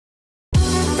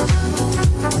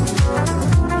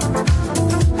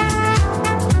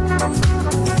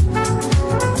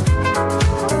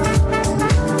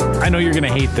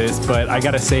hate this, but I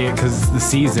gotta say it because it's the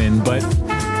season. But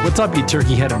what's up, you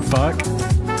turkey head and fuck?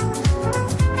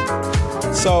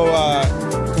 So,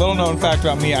 little known fact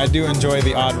about me, I do enjoy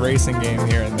the odd racing game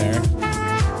here and there.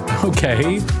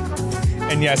 Okay.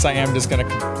 And yes, I am just gonna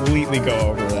completely go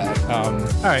over that.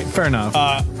 All right, fair enough.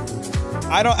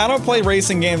 I don't play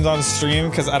racing games on stream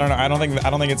because I don't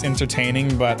think it's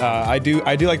entertaining. But I do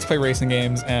like to play racing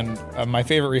games, and my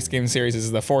favorite race game series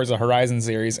is the Forza Horizon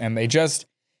series, and they just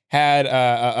had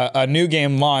a new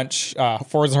game launch,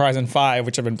 Forza Horizon 5,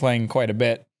 which I've been playing quite a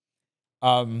bit.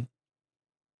 And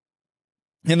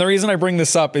the reason I bring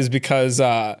this up is because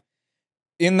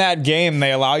in that game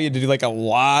they allow you to do like a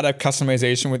lot of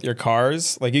customization with your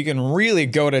cars. Like you can really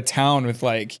go to town with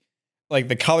like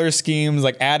the color schemes,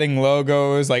 like adding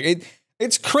logos. Like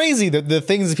it's crazy the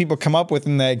things that people come up with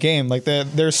in that game. Like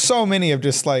there's so many of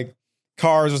just like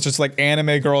cars with just like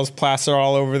anime girls plastered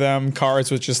all over them,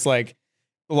 cars with just like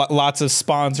lots of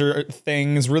sponsor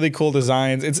things, really cool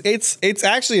designs. It's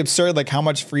actually absurd like how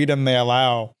much freedom they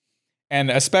allow.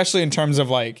 And especially in terms of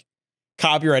like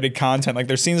copyrighted content, like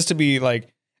there seems to be like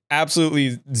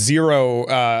absolutely zero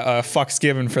fucks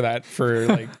given for that, for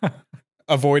like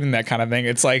avoiding that kind of thing.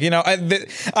 It's like, you know,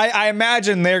 I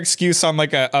imagine their excuse on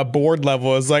like a board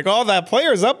level is like, oh, that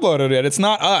player's uploaded it. It's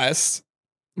not us.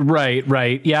 Right.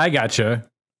 Yeah, I gotcha.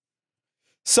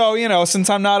 So, you know, since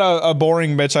I'm not a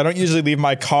boring bitch, I don't usually leave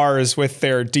my cars with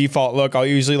their default look. I'll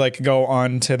usually like go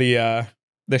on to the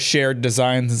shared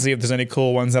designs and see if there's any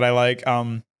cool ones that I like.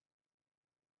 And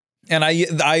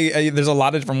I there's a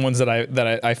lot of different ones that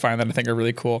I find that I think are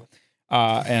really cool.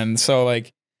 And so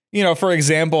like, you know, for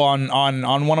example, on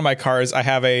one of my cars, I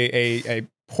have a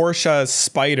Porsche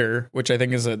Spider, which I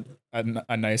think is a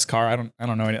nice car. I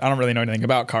don't really know anything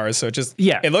about cars, so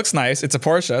it looks nice. It's a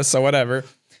Porsche, so whatever.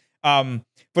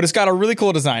 But it's got a really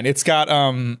cool design. It's got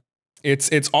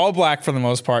it's all black for the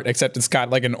most part, except it's got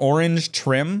like an orange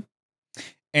trim,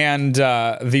 and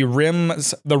the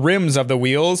rims of the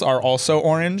wheels are also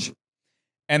orange.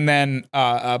 And then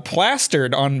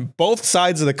plastered on both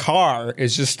sides of the car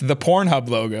is just the Pornhub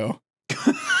logo.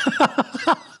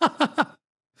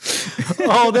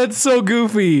 Oh, that's so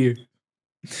goofy.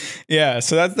 Yeah,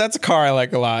 so that's a car I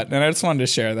like a lot, and I just wanted to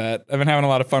share that. I've been having a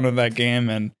lot of fun with that game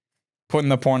and putting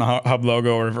the Pornhub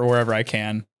logo wherever I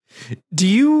can. Do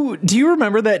you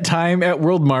remember that time at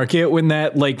World Market when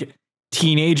that like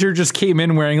teenager just came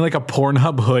in wearing like a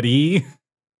Pornhub hoodie?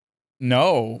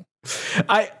 No.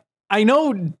 I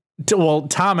know, well,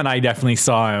 Tom and I definitely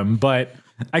saw him, but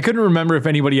I couldn't remember if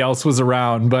anybody else was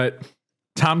around, but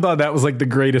Tom thought that was like the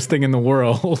greatest thing in the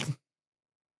world.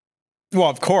 Well,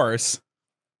 of course.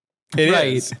 It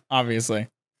is, obviously.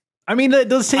 I mean, that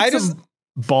does take some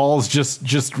balls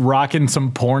just rocking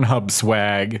some Pornhub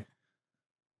swag.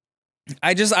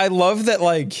 I love that,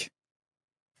 like,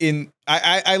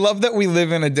 I love that we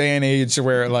live in a day and age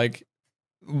where like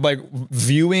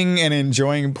viewing and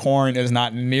enjoying porn is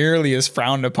not nearly as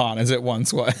frowned upon as it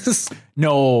once was.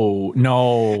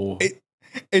 No.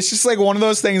 It's just like one of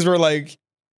those things where like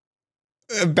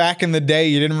back in the day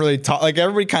you didn't really talk, like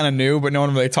everybody kind of knew, but no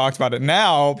one really talked about it.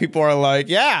 Now people are like,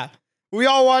 yeah, we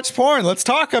all watch porn. Let's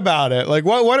talk about it. Like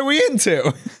what are we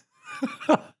into?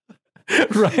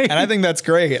 Right. And I think that's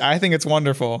great. I think it's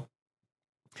wonderful.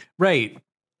 Right.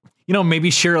 You know, maybe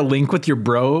share a link with your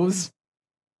bros.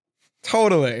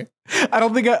 Totally. I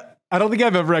don't think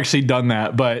I've ever actually done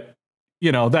that, but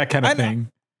you know, that kind of thing.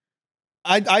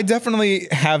 I definitely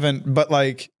haven't, but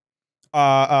like,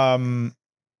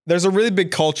 there's a really big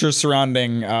culture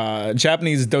surrounding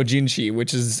Japanese doujinshi,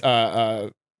 which is they're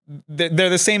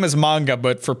the same as manga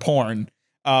but for porn.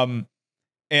 And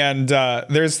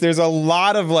there's a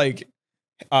lot of like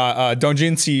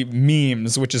doujinshi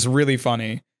memes, which is really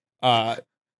funny.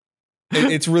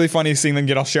 It's really funny seeing them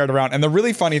get all shared around. And the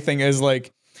really funny thing is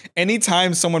like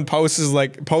anytime someone posts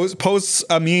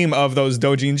a meme of those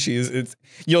doujinshis,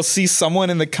 you'll see someone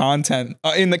in the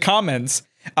comments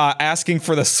asking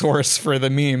for the source for the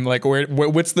meme, like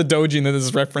what's the doujin that this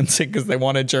is referencing, because they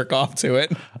want to jerk off to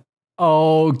it.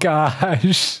 Oh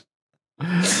gosh.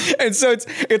 And so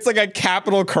it's like a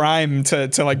capital crime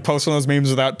to like post one of those memes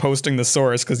without posting the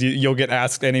source, because you'll get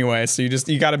asked anyway. So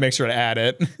you got to make sure to add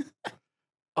it.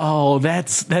 Oh,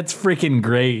 that's freaking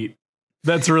great.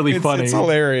 That's really funny. It's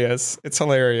hilarious. It's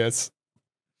hilarious.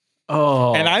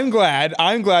 Oh, and I'm glad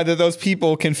that those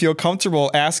people can feel comfortable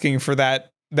asking for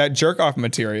that jerk off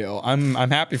material. I'm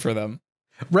happy for them.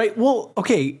 Right. Well,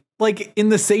 okay. Like in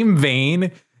the same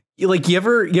vein, like you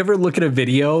ever look at a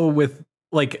video with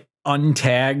like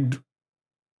untagged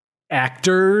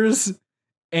actors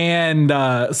and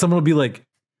someone will be like,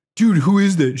 dude, who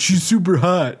is that? She's super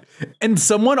hot. And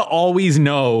someone always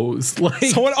knows. Like,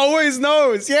 someone always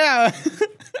knows. Yeah.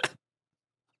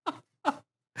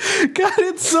 God,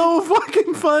 it's so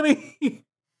fucking funny.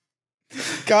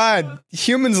 God,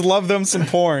 humans love them some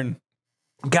porn.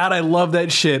 God, I love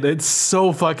that shit. It's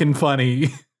so fucking funny.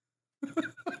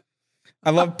 I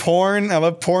love porn. I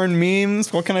love porn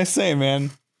memes. What can I say,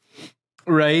 man?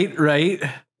 Right.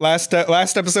 Last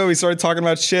episode we started talking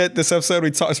about shit. This episode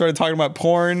we started talking about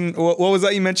porn. What was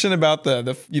that you mentioned about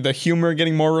the humor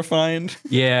getting more refined?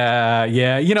 Yeah.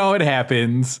 You know, it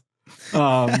happens.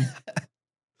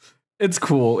 It's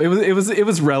cool. It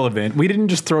was relevant. We didn't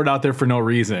just throw it out there for no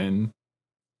reason.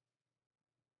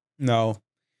 No.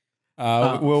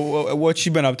 What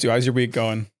you been up to? How's your week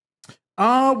going?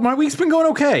 My week's been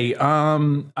going okay.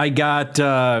 I got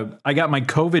my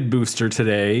COVID booster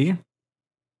today.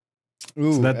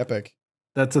 Ooh, so epic.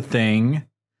 That's a thing.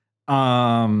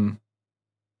 I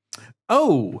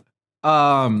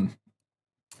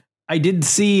did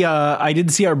see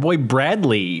our boy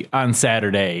Bradley on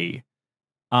Saturday.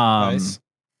 Nice.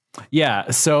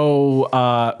 Yeah,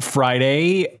 so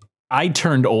Friday I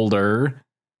turned older,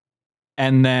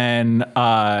 and then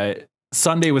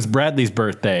Sunday was Bradley's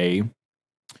birthday.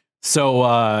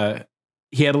 So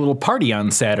he had a little party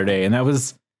on Saturday, and that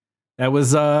was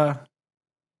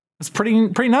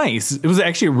pretty nice. It was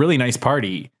actually a really nice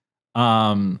party.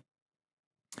 And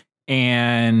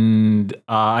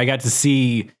I got to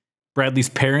see Bradley's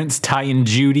parents, Ty and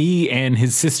Judy, and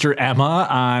his sister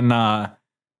Emma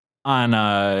on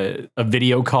a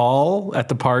video call at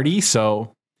the party.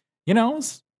 So, you know,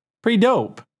 it's pretty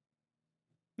dope.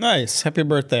 Nice. Happy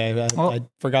birthday. I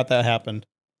forgot that happened.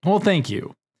 Well, thank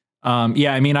you.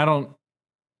 Yeah, I mean, I don't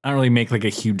really make like a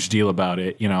huge deal about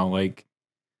it, you know, like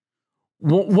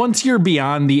once you're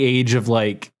beyond the age of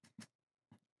like,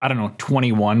 I don't know,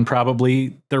 21,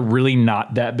 probably, they're really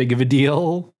not that big of a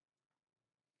deal.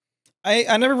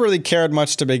 I never really cared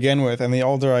much to begin with, and the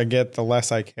older I get, the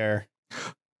less I care.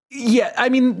 Yeah, I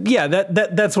mean, yeah,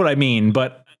 that's what I mean.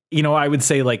 But, you know, I would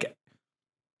say like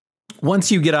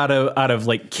once you get out of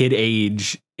like kid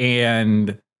age,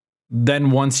 and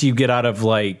then once you get out of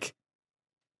like,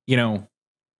 you know,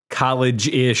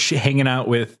 college-ish, hanging out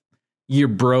with your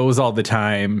bros all the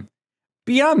time,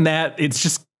 beyond that, it's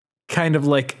just kind of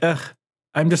like,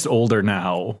 I'm just older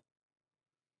now.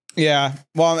 Yeah.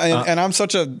 Well, and I'm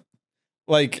such a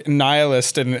like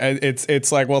nihilist, and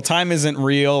it's like, well, time isn't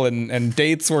real, and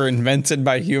dates were invented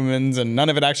by humans, and none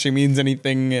of it actually means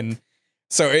anything, and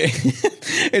so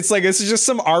it's like, this is just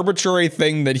some arbitrary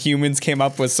thing that humans came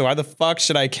up with. So why the fuck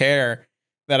should I care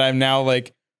that I'm now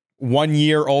like 1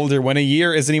 year older when a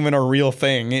year isn't even a real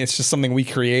thing? It's just something we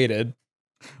created.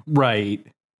 Right.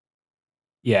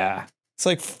 Yeah. It's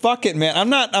like, fuck it, man. I'm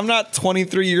not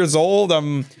 23 years old.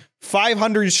 I'm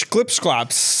 500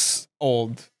 sklipsklops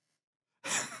old.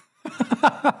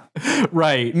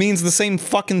 Right. Means the same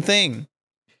fucking thing.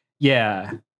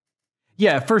 Yeah.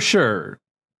 Yeah, for sure.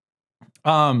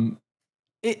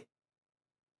 It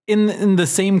in the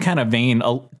same kind of vein,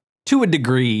 to a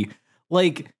degree,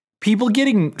 like people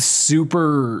getting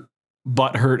super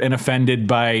butthurt and offended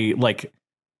by like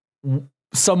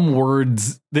some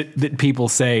words that people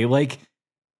say, like,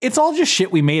 it's all just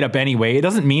shit we made up anyway. It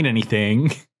doesn't mean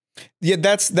anything. Yeah,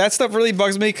 that stuff really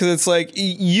bugs me, because it's like,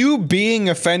 you being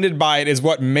offended by it is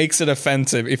what makes it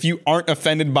offensive. If you aren't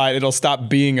offended by it, it'll stop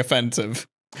being offensive.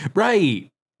 Right.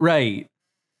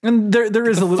 And there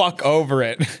is a little fuck over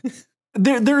it.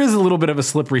 there is a little bit of a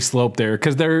slippery slope there,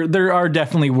 because there are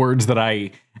definitely words that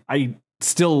I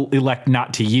still elect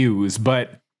not to use,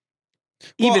 but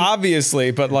even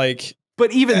obviously, but like,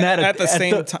 but even that at the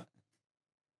same time.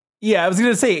 Yeah, I was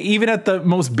going to say, even at the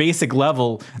most basic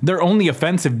level, they're only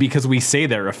offensive because we say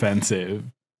they're offensive.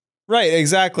 Right,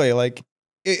 exactly. Like,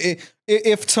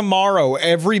 if tomorrow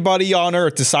everybody on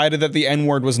Earth decided that the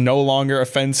N-word was no longer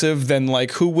offensive, then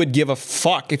like, who would give a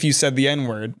fuck if you said the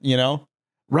N-word, you know?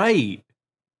 Right.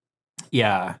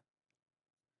 Yeah.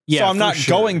 So I'm not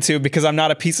going to, because I'm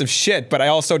not a piece of shit, but I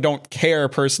also don't care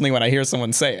personally when I hear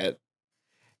someone say it.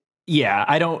 Yeah,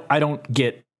 I don't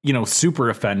get, you know, super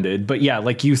offended, but yeah,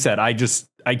 like you said, I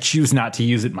choose not to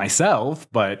use it myself,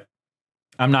 but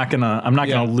I'm not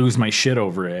gonna lose my shit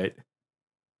over it.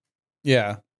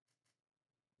 Yeah.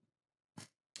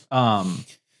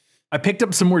 I picked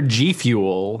up some more G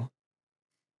Fuel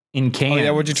in cans. Oh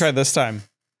yeah, what'd you try this time?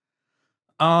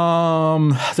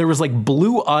 There was like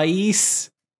Blue Ice,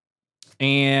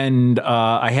 and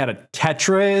I had a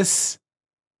Tetris,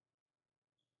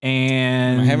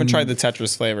 and I haven't tried the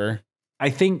Tetris flavor. I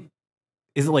think,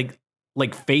 is it like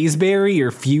Phaseberry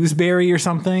or Fuseberry or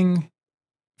something?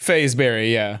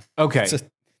 Phaseberry, yeah. Okay.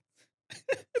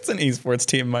 It's an esports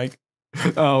team, Mike.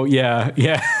 Oh yeah.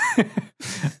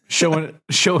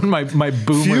 showing my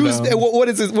boomer. What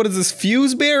is this? What is this?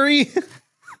 Fuseberry?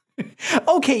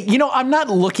 Okay, I'm not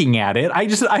looking at it.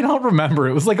 I don't remember.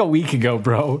 It was like a week ago,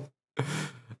 bro.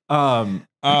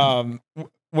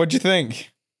 What'd you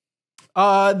think?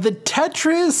 The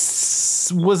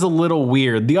Tetris was a little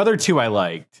weird. The other two I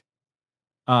liked.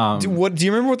 Do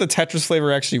you remember what the Tetris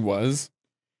flavor actually was?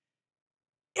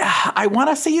 Yeah, I want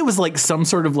to say it was like some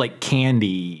sort of like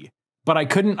candy, but I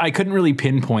couldn't really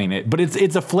pinpoint it. But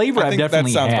it's a flavor I've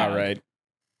definitely had. That sounds about right.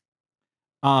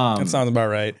 That sounds about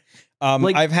right.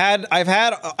 I've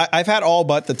had all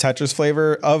but the Tetris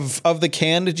flavor of the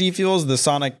canned G Fuels. The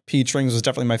Sonic Peach Rings was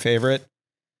definitely my favorite.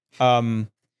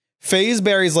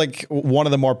 Phaseberry is like one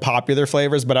of the more popular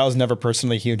flavors, but I was never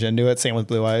personally huge into it. Same with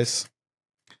Blue Ice.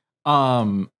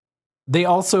 They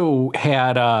also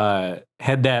had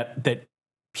that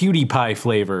PewDiePie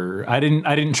flavor. I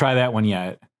didn't try that one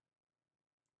yet.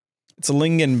 It's a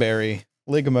lingonberry,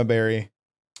 ligamaberry.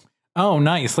 Oh,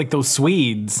 nice. Like those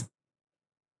Swedes.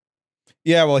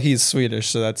 Yeah, well, he's Swedish,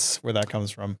 so that's where that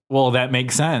comes from. Well, that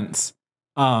makes sense.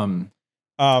 Yeah,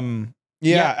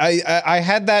 I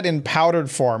had that in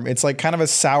powdered form. It's like kind of a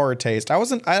sour taste.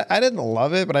 I didn't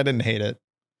love it, but I didn't hate it.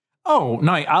 Oh,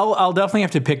 no, I'll definitely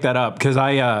have to pick that up because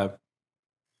I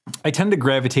tend to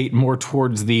gravitate more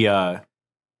towards the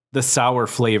sour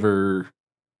flavor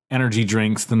energy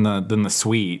drinks than the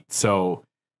sweet. So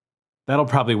that'll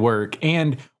probably work.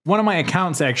 And one of my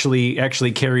accounts actually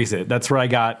carries it. That's where I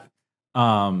got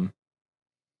the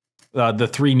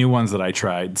 3 new ones that I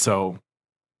tried. So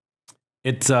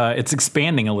it's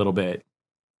expanding a little bit.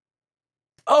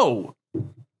 Oh,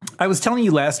 I was telling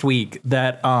you last week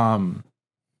that I've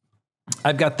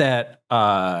got that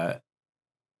I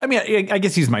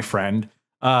guess he's my friend,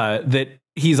 that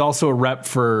he's also a rep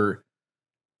for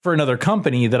another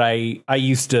company that I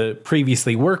used to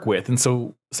previously work with. And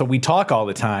so we talk all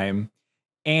the time,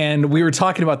 and we were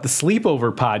talking about the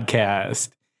Sleepover podcast,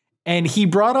 and he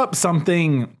brought up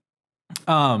something.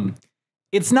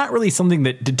 It's not really something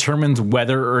that determines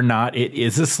whether or not it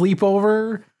is a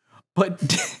sleepover, but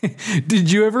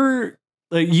did you ever,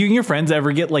 like, you and your friends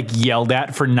ever get like yelled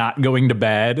at for not going to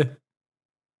bed?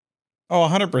 Oh,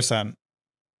 100%.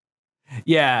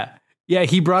 Yeah. Yeah,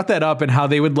 he brought that up and how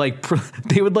they would like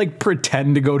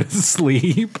pretend to go to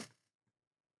sleep.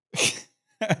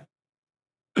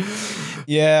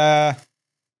 Yeah.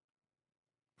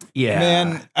 Yeah.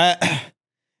 Man,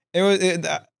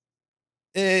 it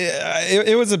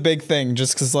was a big thing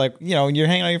just because, like, you know, you're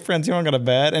hanging out with your friends, you don't go to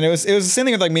bed. And it was the same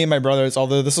thing with like me and my brothers,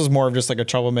 although this was more of just like a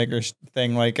troublemaker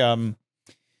thing. Like,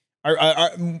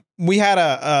 we had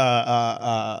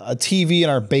a TV in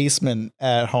our basement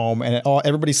at home, and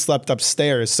everybody slept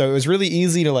upstairs. So it was really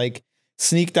easy to like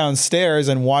sneak downstairs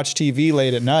and watch TV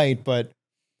late at night. But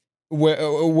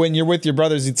when you're with your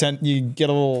brothers, you get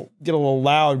a little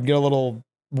loud, get a little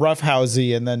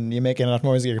roughhousey, and then you make enough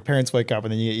noise to get your parents wake up,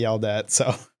 and then you get yelled at.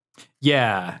 So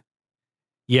yeah,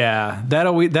 that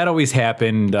always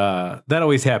happened. That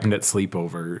always happened at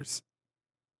sleepovers.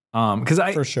 Because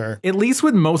for sure, at least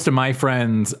with most of my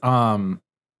friends,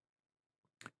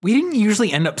 we didn't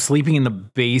usually end up sleeping in the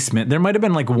basement. There might have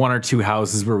been like 1 or 2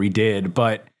 houses where we did,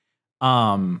 but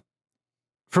from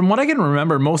what I can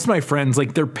remember, most of my friends,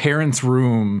 like, their parents'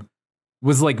 room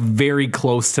was like very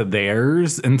close to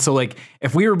theirs, and so like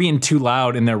if we were being too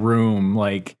loud in their room,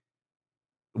 like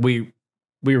we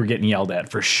were getting yelled at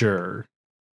for sure.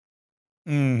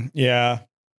 Yeah.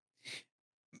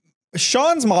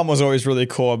 Sean's mom was always really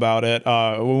cool about it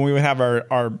when we would have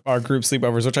our group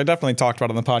sleepovers, which I definitely talked about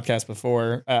on the podcast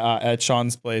before at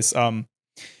Sean's place.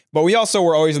 But we also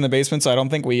were always in the basement, so I don't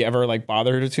think we ever like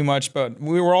bothered her too much. But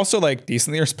we were also like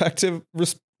decently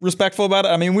respectful about it.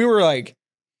 I mean, we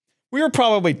were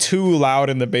probably too loud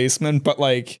in the basement, but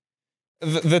like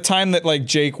the time that like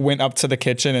Jake went up to the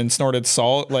kitchen and snorted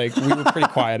salt, like we were pretty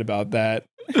quiet about that.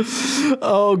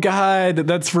 Oh God,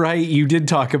 that's right. You did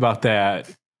talk about that.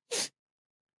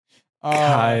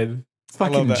 God,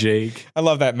 fucking Jake. I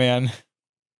love that man.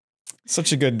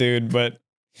 Such a good dude, but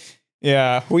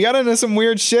yeah, we got into some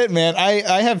weird shit, man.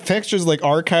 I have pictures like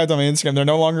archived on my Instagram. They're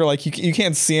no longer like, you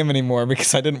can't see them anymore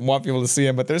because I didn't want people to see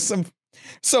them, but there's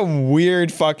some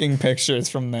weird fucking pictures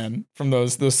from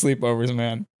those sleepovers,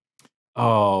 man.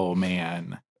 Oh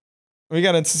man. We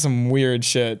got into some weird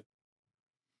shit.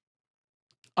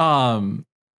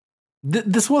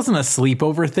 This wasn't a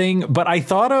sleepover thing, but I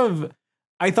thought of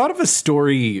a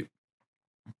story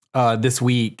this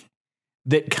week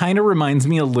that kind of reminds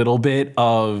me a little bit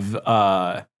of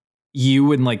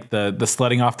you and like the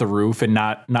sledding off the roof and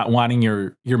not wanting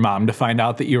your mom to find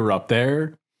out that you were up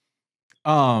there.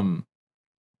 I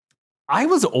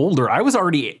was older. I was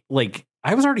already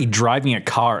driving a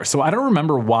car, so I don't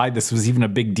remember why this was even a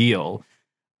big deal.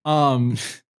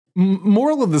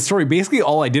 Moral of the story, basically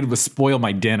all I did was spoil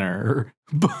my dinner.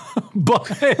 But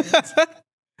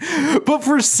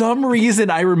for some reason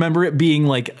I remember it being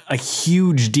like a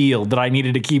huge deal that I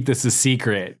needed to keep this a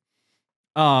secret.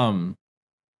 I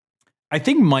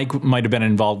think Mike might have been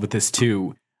involved with this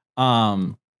too.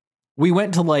 We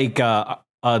went to like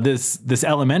this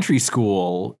elementary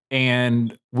school,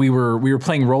 and we were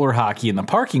playing roller hockey in the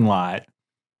parking lot.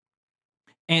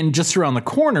 And just around the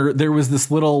corner, there was this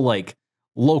little like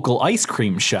local ice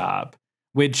cream shop,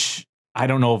 which I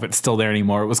don't know if it's still there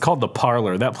anymore. It was called The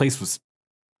Parlor. That place was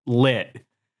lit.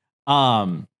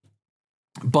 But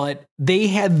they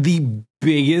had the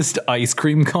biggest ice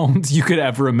cream cones you could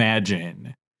ever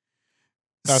imagine.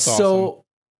 That's awesome.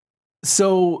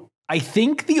 So I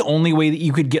think the only way that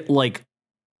you could get like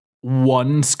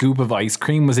one scoop of ice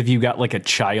cream was if you got like a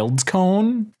child's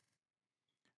cone.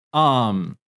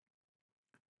 But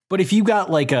if you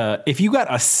got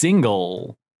a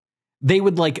single, they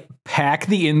would like pack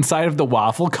the inside of the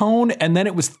waffle cone, and then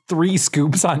it was 3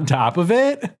 scoops on top of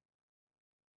it.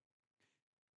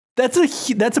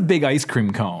 That's a big ice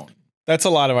cream cone. That's a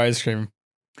lot of ice cream.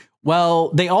 Well,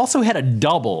 they also had a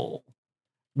double,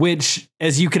 which,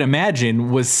 as you can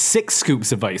imagine, was 6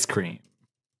 scoops of ice cream.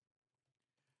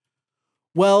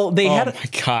 Well, they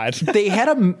had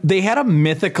a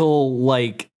mythical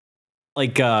like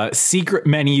secret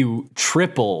menu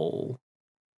triple.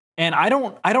 And I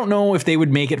don't know if they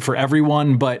would make it for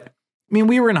everyone, but I mean,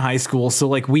 we were in high school, so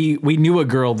like we knew a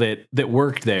girl that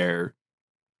worked there.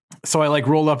 So I like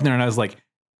rolled up in there and I was like,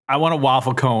 I want a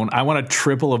waffle cone. I want a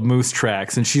triple of Moose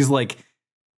Tracks. And she's like,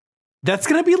 that's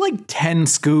going to be like 10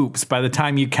 scoops by the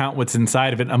time you count what's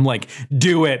inside of it. I'm like,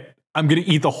 do it. I'm going to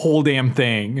eat the whole damn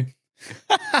thing.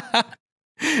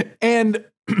 And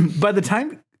by the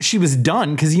time she was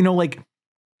done, because, you know, like,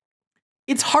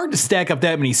 it's hard to stack up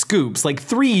that many scoops. Like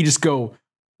 3, you just go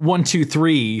 1, 2,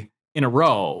 3 in a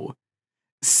row.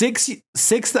 6,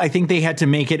 I think they had to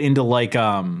make it into like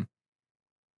kind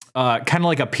of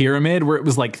like a pyramid where it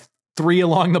was like 3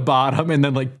 along the bottom and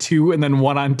then like 2 and then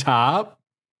 1 on top.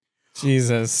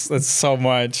 Jesus, that's so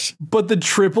much. But the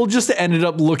triple just ended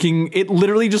up it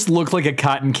literally just looked like a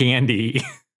cotton candy.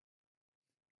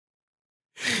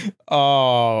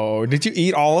 Oh, did you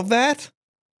eat all of that?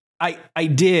 I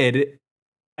did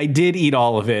eat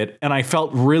all of it, and I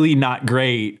felt really not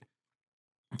great.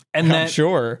 And I'm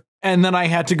sure. And then I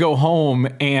had to go home,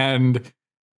 and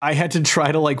I had to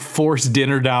try to like force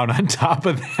dinner down on top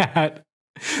of that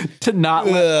to not.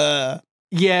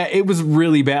 Yeah, it was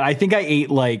really bad. I think I ate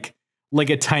like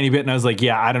a tiny bit, and I was like,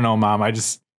 "Yeah, I don't know, Mom. I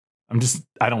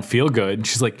don't feel good." And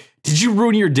she's like, "Did you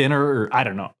ruin your dinner?" Or I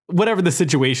don't know, whatever the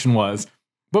situation was.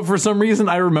 But for some reason,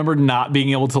 I remember not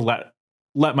being able to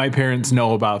let my parents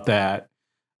know about that.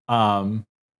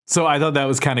 So I thought that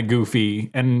was kind of goofy,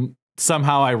 and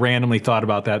somehow I randomly thought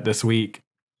about that this week.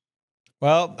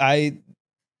 Well, I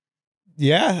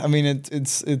mean,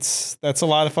 it's that's a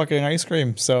lot of fucking ice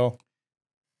cream. So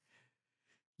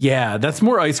yeah, that's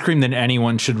more ice cream than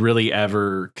anyone should really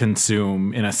ever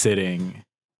consume in a sitting.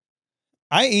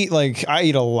 I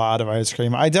eat a lot of ice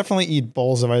cream. I definitely eat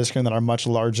bowls of ice cream that are much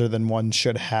larger than one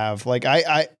should have. Like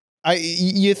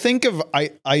you think of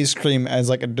ice cream as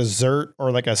like a dessert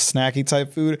or like a snacky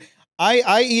type food.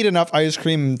 I eat enough ice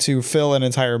cream to fill an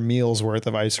entire meal's worth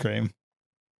of ice cream.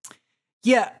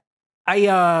 Yeah,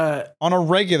 on a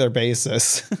regular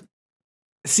basis.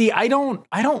 See, I don't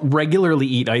regularly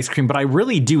eat ice cream, but I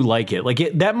really do like it. Like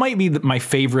that might be my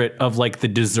favorite of like the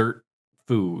dessert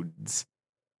foods.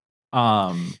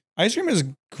 Ice cream is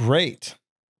great.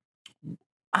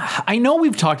 I know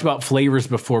we've talked about flavors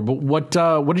before, but what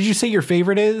did you say your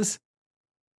favorite is?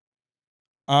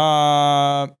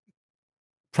 Probably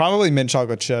mint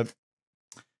chocolate chip.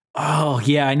 Oh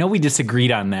yeah, I know we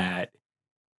disagreed on that.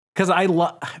 Cause I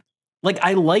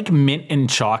like mint and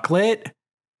chocolate,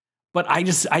 but I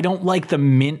don't like the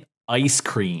mint ice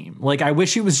cream. Like I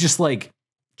wish it was just like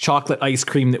chocolate ice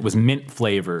cream that was mint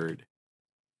flavored,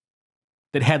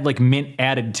 that had like mint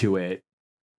added to it.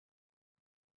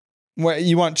 What,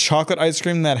 you want chocolate ice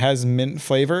cream that has mint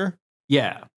flavor?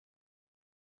 Yeah.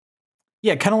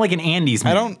 Yeah, kind of like an Andes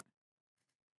mint.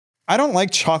 I don't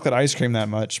like chocolate ice cream that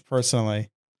much, personally.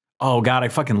 Oh God, I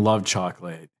fucking love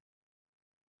chocolate.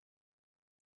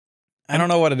 I don't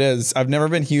know what it is. I've never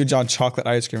been huge on chocolate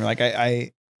ice cream. Like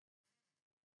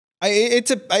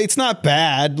It's not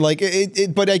bad. Like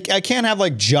but I can't have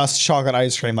like just chocolate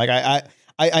ice cream. Like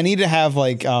I need to have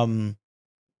like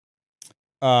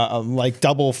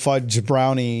double fudge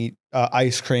brownie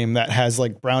ice cream that has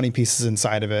like brownie pieces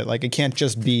inside of it. Like it can't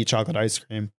just be chocolate ice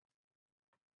cream.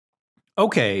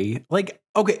 Okay.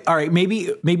 All right,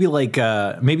 maybe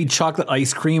maybe chocolate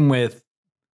ice cream with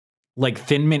like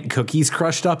Thin Mint cookies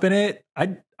crushed up in it.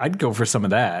 I'd go for some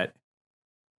of that.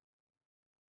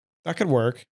 That could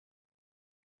work.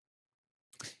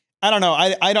 I don't know.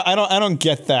 I don't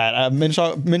get that.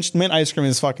 Mint ice cream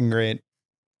is fucking great.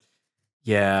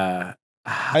 Yeah.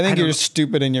 I think you're just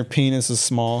stupid and your penis is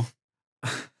small.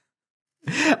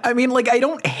 I mean, like, I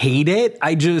don't hate it.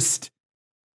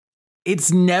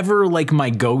 It's never like my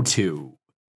go-to.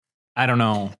 I don't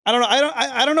know.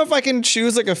 I don't know if I can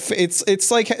choose like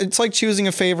it's like choosing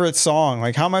a favorite song.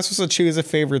 Like, how am I supposed to choose a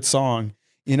favorite song?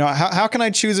 You know, how can I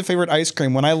choose a favorite ice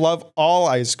cream when I love all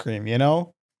ice cream, you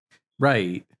know?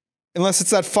 Right. Unless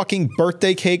it's that fucking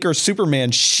birthday cake or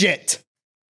Superman shit.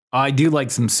 I do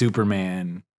like some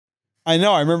Superman. I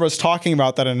know. I remember us talking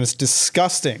about that, and it's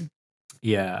disgusting.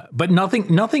 Yeah, but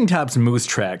nothing tops Moose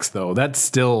Tracks though. That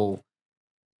stuff's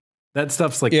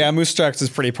like, yeah, Moose Tracks is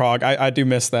pretty prog. I do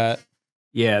miss that.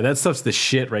 Yeah, that stuff's the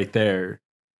shit right there.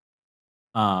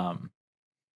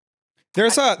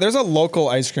 There's a local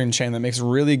ice cream chain that makes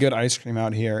really good ice cream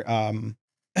out here.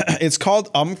 It's called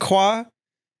Umpqua,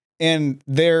 and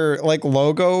their like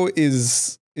logo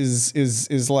is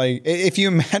like, if you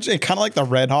imagine it, kind of like the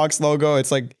Red Hawks logo.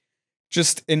 It's like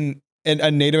just a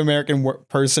Native American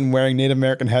person wearing Native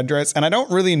American headdress. And I don't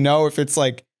really know if it's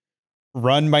like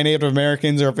run by Native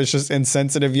Americans or if it's just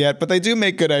insensitive yet, but they do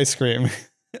make good ice cream.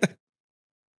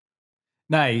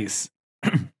 Nice.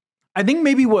 I think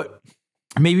maybe what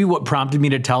prompted me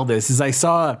to tell this is I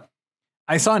saw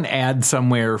an ad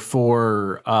somewhere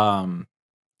for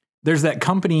there's that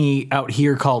company out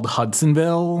here called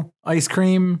Hudsonville ice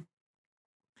cream.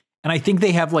 And I think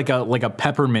they have like a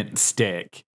peppermint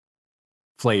stick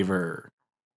flavor.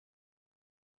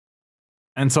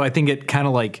 And so I think it kind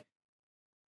of like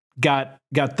got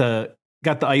the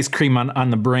ice cream on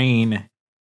the brain.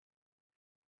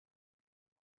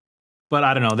 But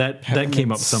I don't know, that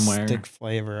came up somewhere. Stick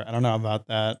flavor. I don't know about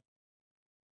that.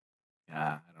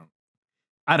 Yeah,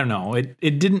 I don't know.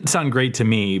 It didn't sound great to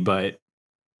me, but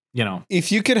you know.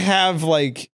 If you could have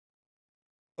like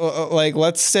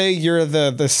let's say you're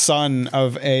the son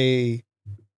of an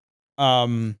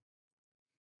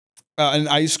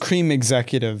ice cream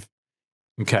executive.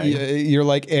 Okay. You're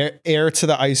like heir to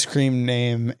the ice cream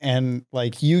name, and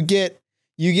like you get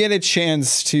a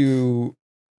chance to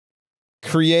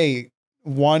create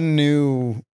one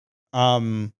new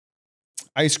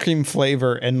ice cream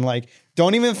flavor, and like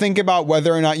don't even think about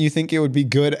whether or not you think it would be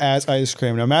good as ice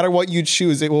cream. No matter what you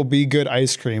choose, it will be good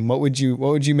ice cream. What would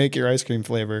you make your ice cream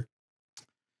flavor?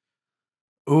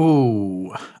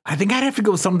 Ooh, I think I'd have to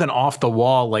go something off the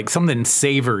wall, like something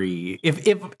savory.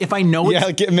 If I know,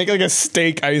 make like a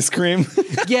steak ice cream.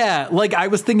 Yeah, like I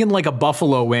was thinking like a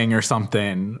buffalo wing or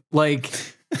something. Like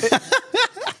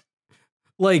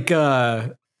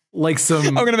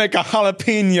some. I'm gonna make a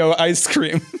jalapeno ice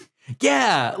cream.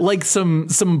 Yeah, like some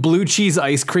blue cheese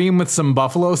ice cream with some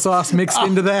buffalo sauce mixed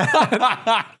into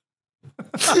that.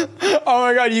 Oh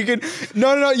my god, you could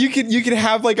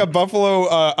have like a buffalo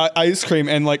ice cream,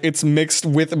 and like it's mixed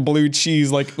with blue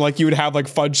cheese, like you would have like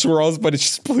fudge swirls, but it's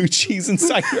just blue cheese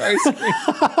inside your ice cream.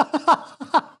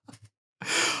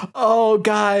 Oh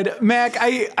god, Mac,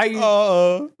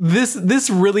 this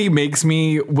really makes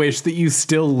me wish that you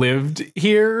still lived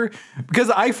here, because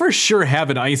I for sure have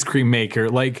an ice cream maker.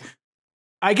 Like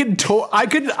I could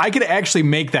actually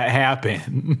make that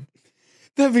happen.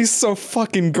 That'd be so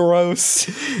fucking gross.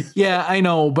 Yeah, I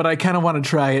know, but I kind of want to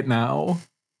try it now.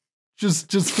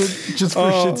 Just for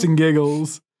shits and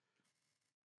giggles.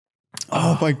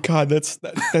 Oh my god, that's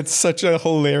such a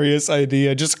hilarious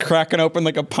idea. Just cracking open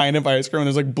like a pint of ice cream and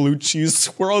there's like blue cheese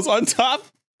swirls on top.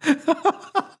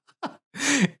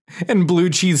 And blue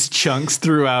cheese chunks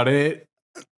throughout it.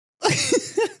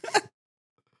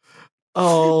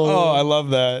 Oh, I love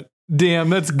that. Damn,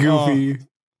 that's goofy.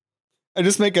 I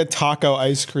just make a taco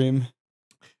ice cream.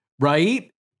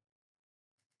 Right?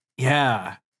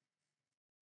 Yeah.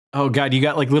 Oh god, you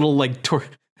got like little like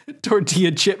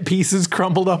tortilla chip pieces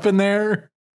crumbled up in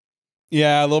there.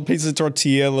 Yeah, little pieces of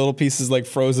tortilla, little pieces like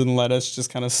frozen lettuce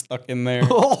just kind of stuck in there.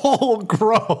 Oh,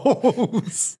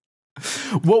 gross.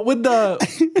 What would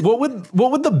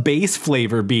the base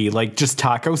flavor be? Like just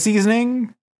taco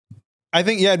seasoning? I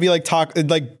think it'd be like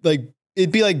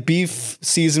it'd be like beef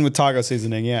seasoned with taco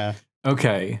seasoning, yeah.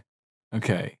 Okay.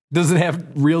 Okay. Does it have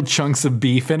real chunks of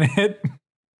beef in it?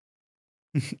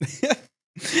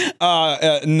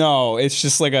 No, it's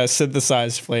just like a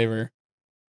synthesized flavor.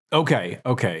 Okay.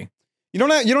 Okay. You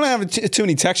don't have too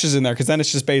many textures in there because then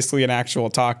it's just basically an actual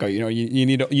taco. You know,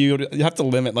 you have to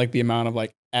limit like the amount of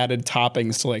like added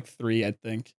toppings to like 3, I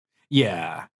think.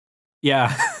 Yeah.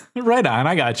 Yeah. Right on.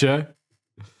 I gotcha.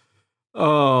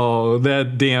 Oh,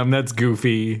 that's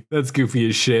goofy. That's goofy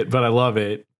as shit, but I love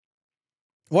it.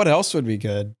 What else would be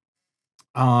good?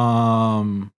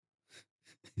 God,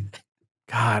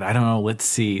 I don't know. Let's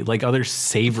see. Like other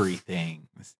savory things.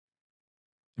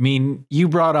 I mean, you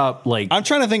brought up like I'm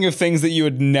trying to think of things that you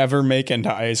would never make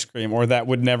into ice cream or that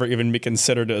would never even be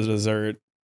considered a dessert.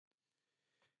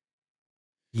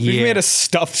 Yeah. We've made a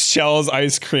stuffed shells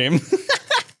ice cream.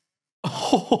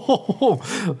 Oh,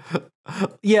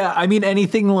 yeah. I mean,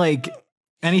 anything like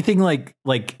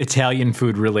Italian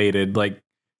food related, like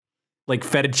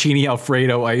fettuccine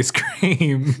Alfredo ice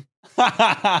cream.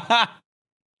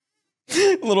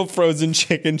 Little frozen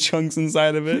chicken chunks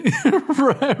inside of it.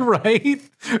 Right?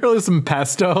 Or some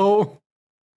pesto.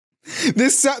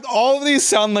 All of these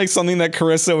sound like something that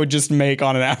Carissa would just make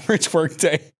on an average work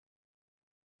day.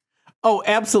 Oh,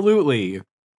 absolutely.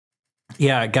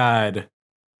 Yeah, God.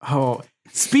 Oh,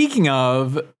 speaking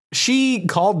of, she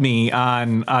called me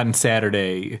on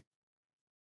Saturday.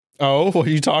 Oh, what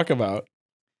do you talk about?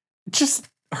 Just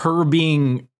her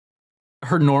being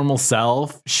her normal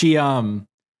self. She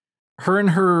her and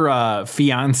her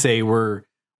fiance were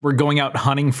going out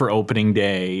hunting for opening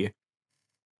day,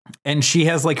 and she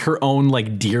has like her own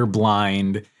like deer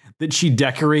blind that she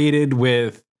decorated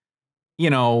with, you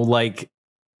know, like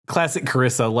classic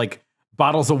Carissa, like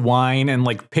bottles of wine and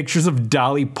like pictures of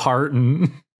Dolly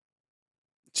Parton.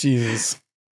 Jesus.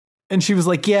 And she was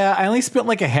like, yeah, I only spent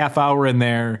like a half hour in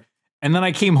there, and then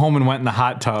I came home and went in the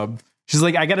hot tub. She's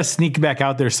like, I gotta sneak back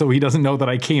out there so he doesn't know that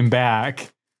I came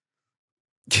back.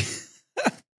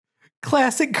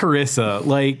 Classic Carissa,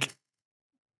 like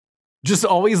just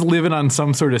always living on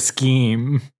some sort of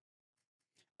scheme.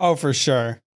 Oh, for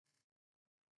sure.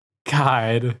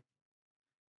 God.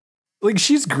 Like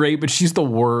she's great, but she's the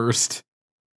worst.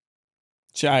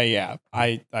 Yeah,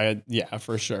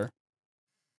 for sure.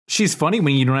 She's funny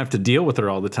when you don't have to deal with her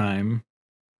all the time.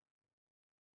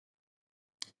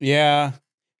 Yeah.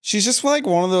 She's just like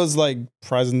one of those like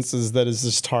presences that is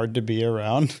just hard to be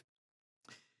around.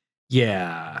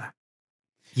 Yeah.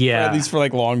 Yeah. Or at least for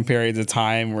like long periods of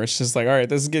time where it's just like, all right,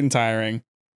 this is getting tiring.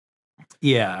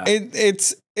 Yeah.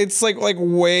 It's like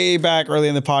way back early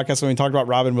in the podcast when we talked about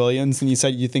Robin Williams and you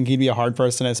said you think he'd be a hard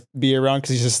person to be around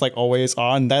because he's just like always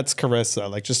on. That's Carissa,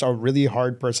 like just a really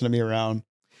hard person to be around.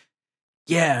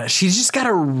 Yeah, she's just got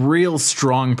a real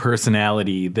strong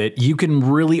personality that you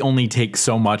can really only take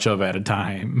so much of at a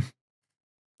time.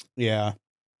 Yeah.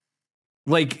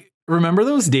 Like, remember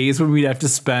those days when we'd have to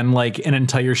spend like an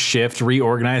entire shift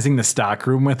reorganizing the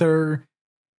stockroom with her?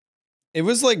 It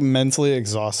was like mentally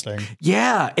exhausting.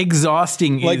 Yeah,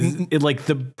 exhausting like, is like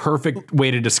the perfect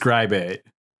way to describe it.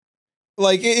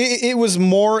 Like it was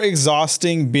more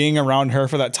exhausting being around her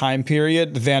for that time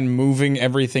period than moving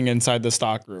everything inside the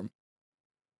stockroom.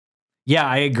 Yeah,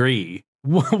 I agree.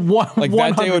 Like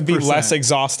that day would be less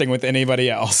exhausting with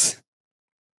anybody else.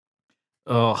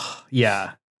 Oh,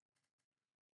 yeah.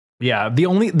 Yeah, the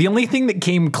only thing that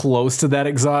came close to that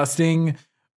exhausting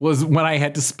was when I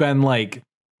had to spend like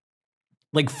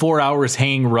 4 hours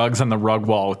hanging rugs on the rug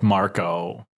wall with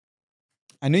Marco.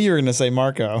 I knew you were going to say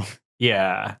Marco.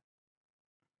 Yeah.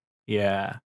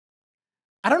 Yeah.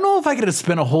 I don't know if I could have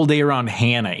spent a whole day around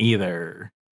Hannah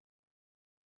either.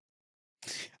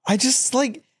 I just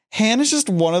like Hannah's just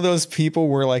one of those people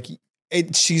where like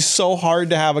she's so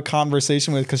hard to have a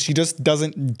conversation with because she just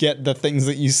doesn't get the things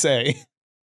that you say.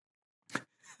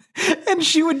 And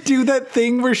she would do that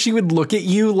thing where she would look at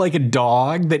you like a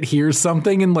dog that hears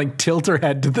something and like tilt her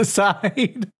head to the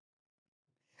side.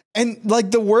 And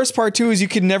like the worst part too is you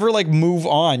could never like move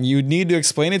on. You'd need to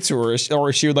explain it to her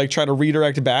or she would like try to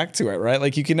redirect back to it, right?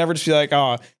 Like you could never just be like,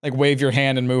 oh, like wave your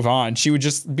hand and move on. She would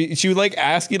like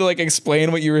ask you to like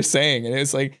explain what you were saying. And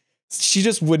it's like, she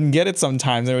just wouldn't get it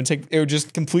sometimes. And it would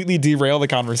just completely derail the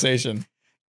conversation.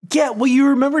 Yeah. Well, you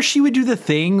remember she would do the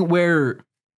thing where,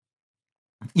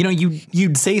 you know,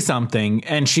 you'd say something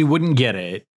and she wouldn't get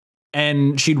it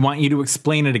and she'd want you to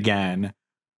explain it again.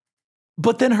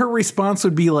 But then her response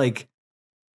would be like,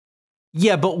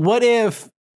 yeah, but what if,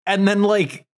 and then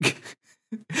like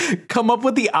come up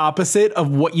with the opposite of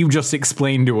what you just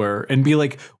explained to her and be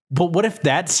like, but what if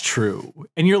that's true?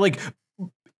 And you're like,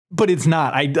 but it's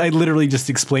not. I literally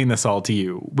just explained this all to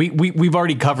you. We've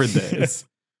already covered this.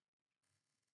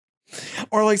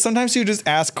 Or like sometimes you just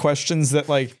ask questions that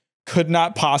like could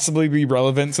not possibly be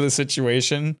relevant to the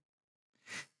situation.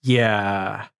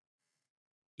 Yeah.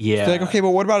 Yeah. You're like, okay,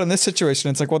 but what about in this situation?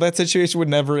 It's like, well, that situation would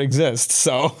never exist.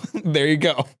 So there you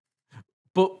go.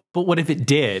 But what if it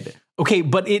did? Okay,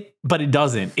 but it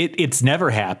doesn't. It's never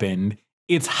happened.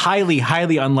 It's highly,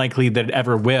 highly unlikely that it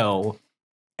ever will.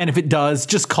 And if it does,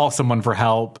 just call someone for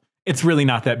help. It's really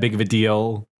not that big of a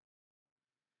deal.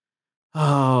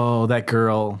 Oh, that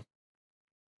girl.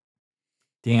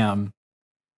 Damn.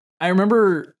 I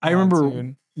remember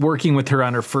Dude. working with her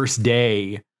on her first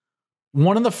day.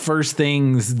 One of the first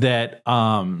things that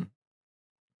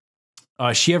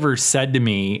she ever said to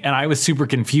me, and I was super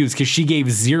confused because she gave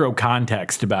zero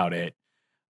context about it.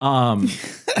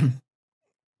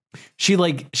 She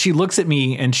looks at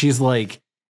me and she's like,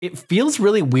 it feels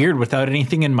really weird without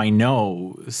anything in my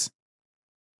nose.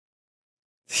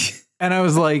 And I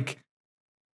was like,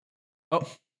 oh,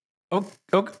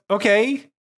 okay.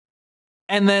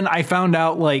 And then I found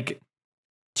out like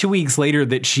 2 weeks later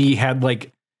that she had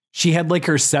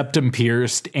her septum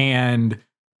pierced and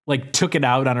like took it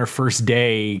out on her first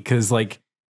day because like,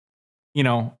 you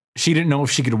know, she didn't know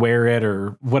if she could wear it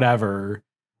or whatever.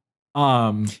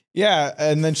 Yeah,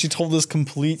 and then she told this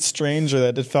complete stranger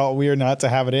that it felt weird not to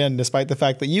have it in, despite the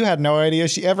fact that you had no idea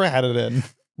she ever had it in.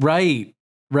 Right.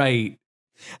 Like,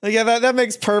 yeah, that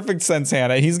makes perfect sense,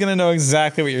 Hannah. He's gonna know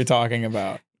exactly what you're talking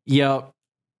about. Yep.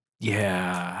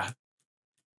 Yeah.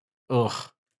 Ugh.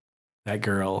 That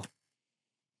girl.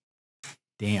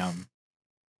 Damn.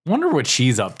 Wonder what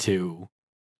she's up to.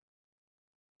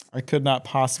 I could not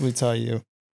possibly tell you.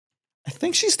 I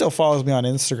think she still follows me on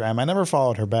Instagram. I never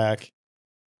followed her back.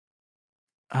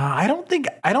 I don't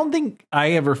think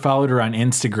I ever followed her on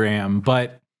Instagram,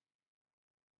 but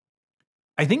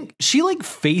I think she like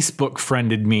Facebook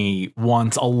friended me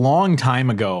once a long time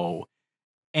ago.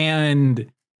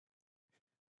 And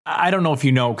I don't know if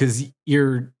you know, because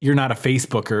you're not a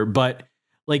Facebooker, but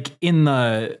like in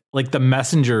the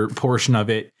messenger portion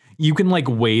of it, you can like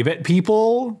wave at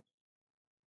people.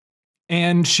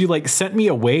 And she like sent me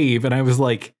a wave and I was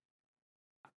like,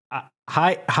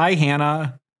 hi,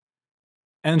 Hannah.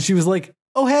 And she was like,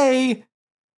 oh, hey.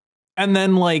 And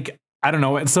then like, I don't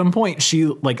know, at some point she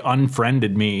like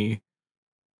unfriended me.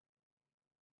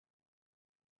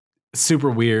 Super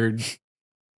weird. It's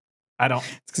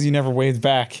because you never waved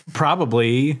back.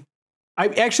 Probably.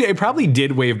 I probably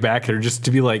did wave back at her just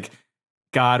to be like,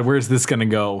 God, where's this going to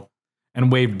go?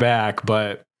 And wave back.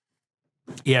 But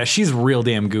yeah, she's real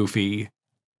damn goofy.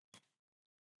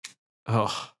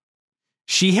 Oh,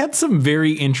 she had some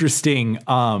very interesting,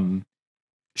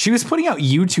 she was putting out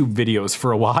YouTube videos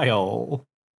for a while.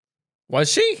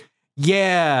 Was she?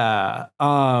 Yeah.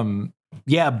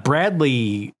 Yeah,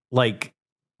 Bradley like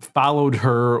followed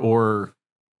her, or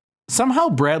somehow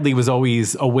Bradley was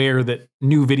always aware that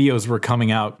new videos were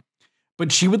coming out,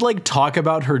 but she would like talk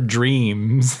about her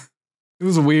dreams. It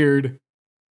was weird.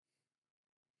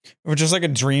 Or just like a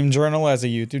dream journal as a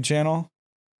YouTube channel?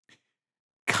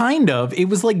 Kind of. It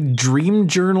was like dream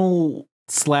journal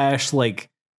 / like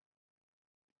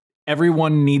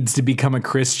everyone needs to become a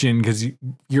Christian because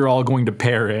you're all going to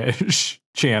perish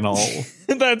channel.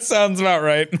 That sounds about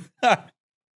right.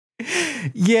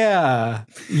 Yeah.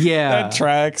 That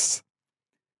tracks.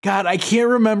 God, I can't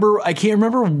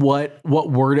remember what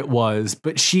word it was,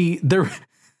 but there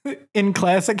in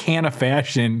classic Hannah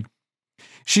fashion,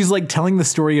 she's like telling the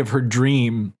story of her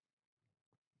dream,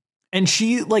 and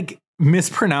she like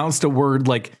mispronounced a word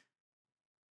like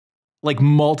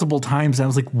multiple times. I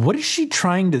was like, what is she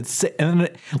trying to say? And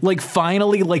then like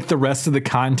finally like the rest of the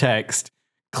context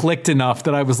clicked enough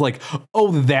that I was like,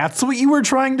 oh, that's what you were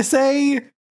trying to say?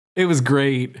 It was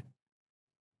great.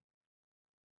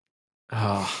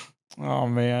 Oh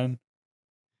man.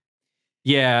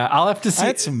 Yeah, I'll have to see. I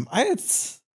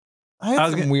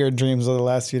had some weird dreams over the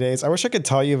last few days. I wish I could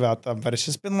tell you about them, but it's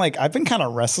just been like, I've been kind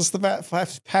of restless the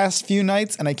past few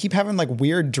nights, and I keep having like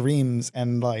weird dreams.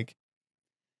 And like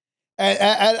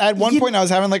at one point I was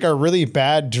having like a really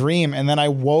bad dream, and then I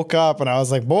woke up and I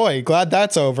was like, boy, glad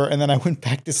that's over. And then I went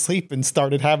back to sleep and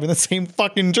started having the same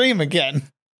fucking dream again.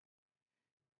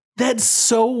 That's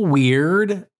so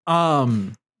weird.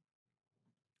 I've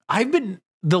been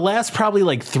the last probably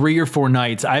like 3 or 4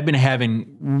 nights, I've been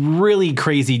having really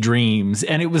crazy dreams.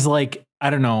 And it was like, I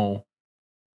don't know,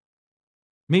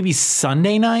 maybe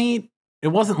Sunday night. It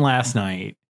wasn't last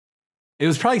night. It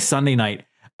was probably Sunday night.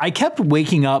 I kept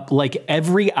waking up like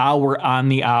every hour on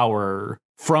the hour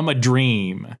from a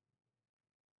dream.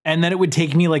 And then it would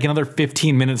take me like another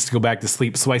 15 minutes to go back to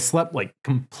sleep. So I slept like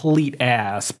complete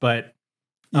ass, but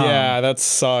yeah, that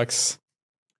sucks.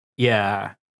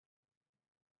 Yeah.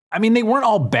 I mean, they weren't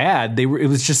all bad. It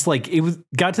was just like,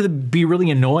 got to be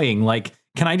really annoying. Like,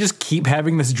 can I just keep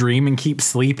having this dream and keep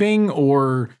sleeping,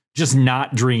 or just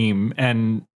not dream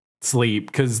and sleep?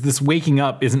 Because this waking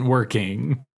up isn't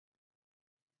working.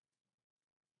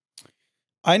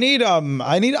 I need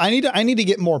to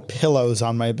get more pillows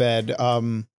on my bed.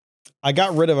 I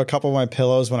got rid of a couple of my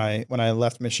pillows when I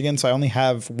left Michigan, so I only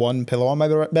have one pillow on my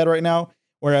bed right now,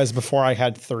 whereas before I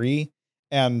had 3.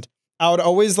 And I would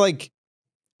always like,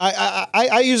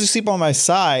 I usually sleep on my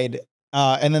side,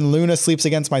 and then Luna sleeps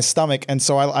against my stomach, and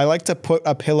so I like to put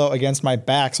a pillow against my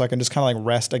back so I can just kind of like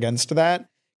rest against that,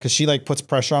 because she like puts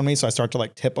pressure on me, so I start to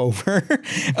like tip over.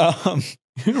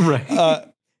 Right.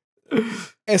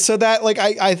 And so that like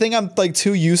I think I'm like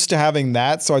too used to having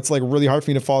that, so it's like really hard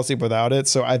for me to fall asleep without it.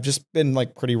 So I've just been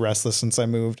like pretty restless since I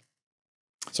moved.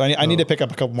 So I need to pick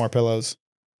up a couple more pillows.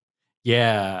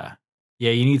 Yeah.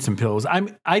 Yeah, you need some pillows.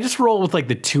 I just roll with like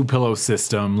the 2 pillow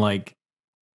system, like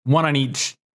one on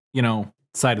each,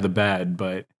 side of the bed,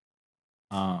 but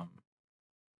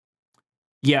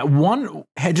yeah,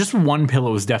 just one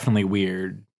pillow is definitely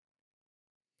weird.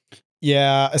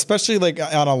 Yeah, especially like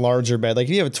on a larger bed. Like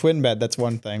if you have a twin bed, that's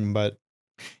one thing, but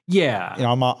yeah,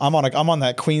 I'm on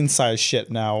that queen size shit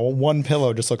now. One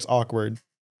pillow just looks awkward.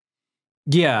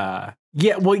 Yeah.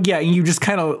 Yeah, well, yeah, you just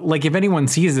kind of like, if anyone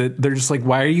sees it, they're just like,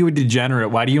 why are you a degenerate?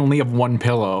 Why do you only have one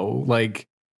pillow? Like,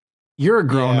 you're a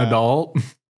grown adult.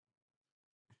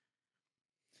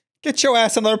 Get your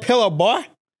ass another pillow, boy.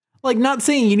 Like, not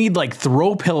saying you need like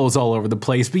throw pillows all over the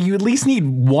place, but you at least need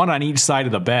one on each side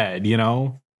of the bed,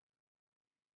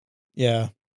 Yeah.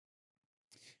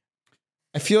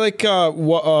 I feel like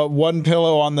one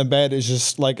pillow on the bed is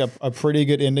just like a pretty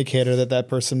good indicator that that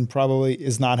person probably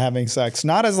is not having sex.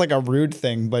 Not as like a rude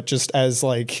thing, but just as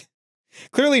like,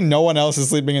 clearly no one else is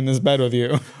sleeping in this bed with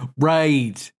you.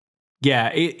 Right. Yeah.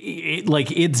 It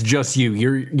like, it's just you.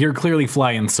 You're clearly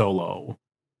flying solo.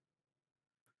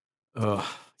 Ugh.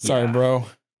 Sorry, bro.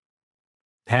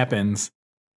 Happens.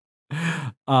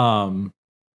 Not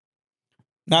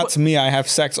to me. I have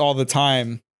sex all the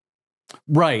time.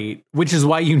 Right, which is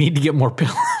why you need to get more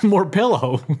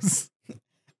pillows.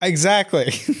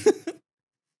 Exactly.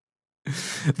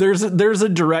 There's a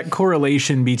direct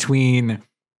correlation between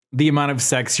the amount of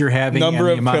sex you're having and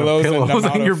the amount of pillows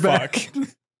on your bed.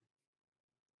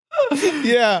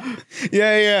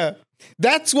 Yeah.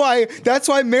 That's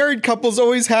why married couples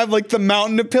always have like the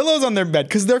mountain of pillows on their bed,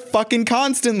 because they're fucking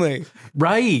constantly.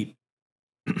 Right.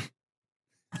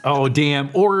 Oh, damn.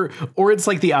 Or it's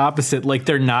like the opposite. Like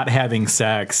they're not having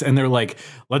sex and they're like,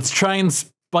 let's try and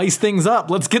spice things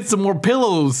up. Let's get some more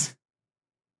pillows.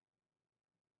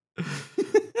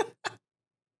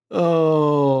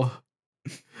 Oh,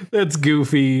 that's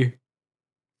goofy.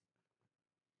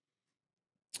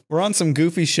 We're on some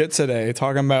goofy shit today,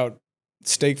 talking about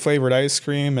steak flavored ice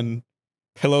cream and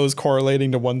pillows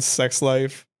correlating to one's sex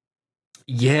life.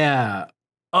 Yeah.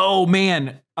 Oh,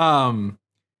 man.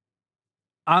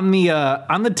 On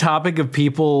the topic of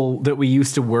people that we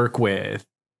used to work with,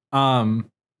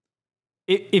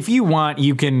 if you want,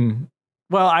 you can.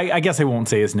 Well, I guess I won't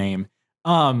say his name.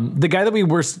 The guy that we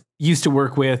used to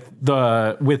work with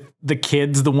the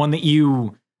kids, the one that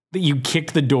you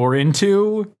kicked the door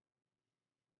into.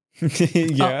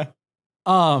 Yeah.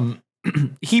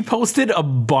 He posted a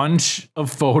bunch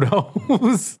of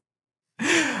photos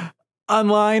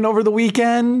online over the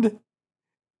weekend.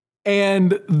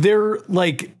 And they're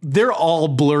all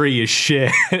blurry as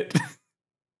shit.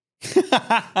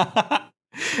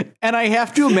 And I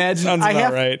have to imagine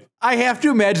I have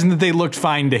to imagine that they looked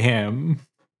fine to him.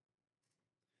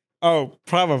 Oh,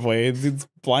 probably. It's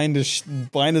blind as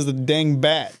a dang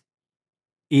bat.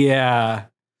 Yeah.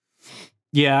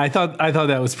 Yeah, I thought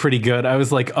that was pretty good. I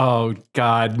was like, "Oh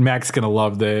god, Mack's going to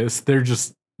love this."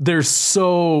 They're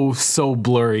so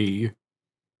blurry.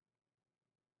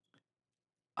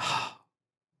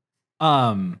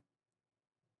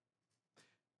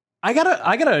 I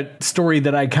got a story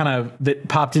that that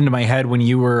popped into my head when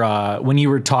you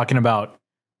were talking about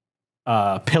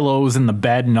pillows in the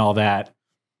bed and all that.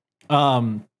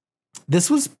 This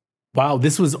was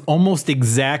almost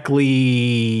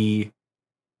exactly,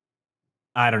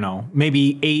 I don't know,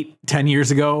 maybe 8-10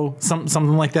 years ago,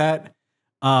 something like that.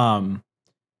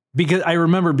 Because I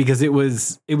remember, because it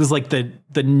was like the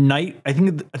night, I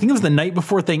think it was the night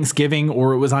before Thanksgiving,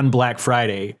 or it was on Black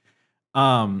Friday.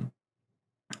 My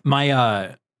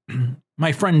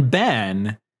friend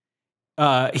Ben,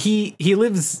 he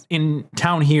lives in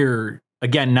town here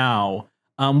again now.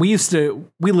 We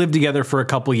lived together for a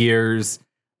couple years.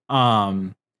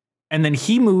 And then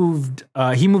he moved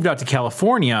out to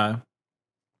California.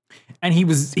 and he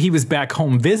was back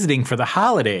home visiting for the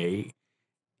holiday,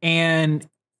 and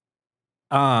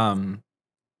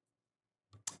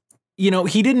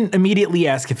he didn't immediately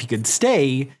ask if he could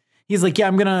stay. He's like, yeah,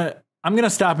 I'm gonna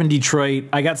stop in Detroit.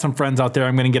 I got some friends out there.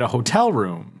 I'm gonna get a hotel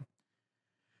room.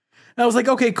 And I was like,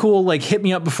 okay, cool. Like, hit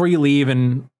me up before you leave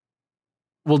and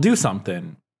we'll do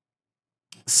something.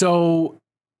 So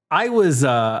I was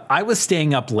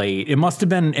staying up late. It must have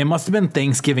been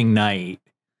Thanksgiving night.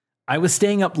 I was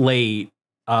staying up late,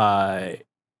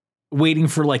 waiting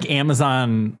for like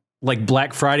Amazon, like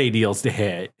Black Friday deals to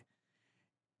hit.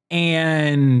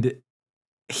 And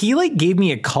he like gave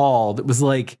me a call that was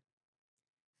like,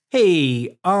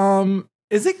 hey,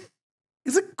 is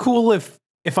it cool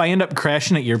if I end up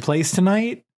crashing at your place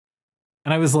tonight?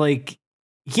 And I was like,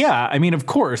 yeah, I mean, of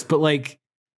course, but like,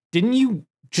 didn't you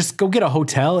just go get a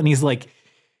hotel? And he's like,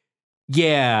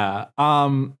 yeah,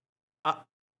 I'll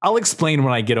explain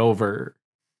when I get over.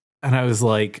 And I was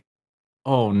like,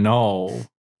 oh no,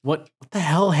 what the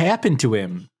hell happened to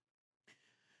him?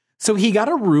 So he got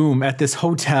a room at this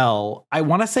hotel. I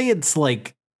want to say it's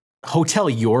like Hotel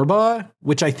Yorba,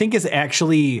 which I think is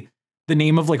actually the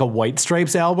name of like a White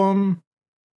Stripes album.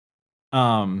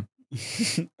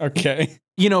 Okay.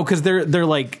 Because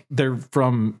they're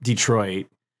from Detroit.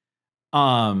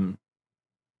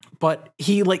 But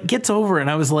he like gets over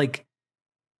and I was like,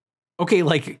 okay,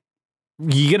 like,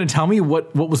 you gonna tell me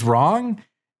what was wrong?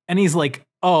 And he's like,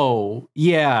 oh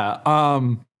yeah,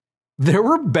 there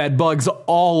were bed bugs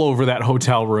all over that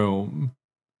hotel room.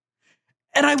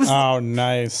 And I was, oh,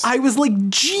 nice. I was like,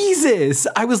 Jesus.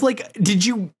 I was like,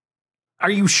 are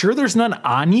you sure there's none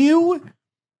on you?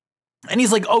 And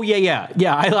he's like, oh yeah.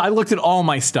 I looked at all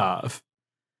my stuff.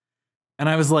 And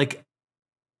I was like,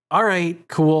 all right,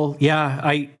 cool. Yeah,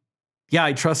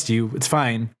 I trust you. It's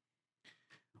fine.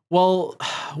 Well,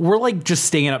 we're like just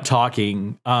staying up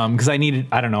talking. Cause I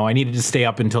needed to stay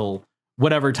up until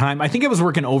whatever time. I think I was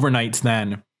working overnights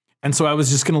then. And so I was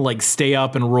just going to like stay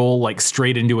up and roll like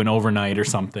straight into an overnight or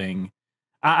something.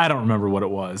 I don't remember what it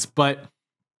was, but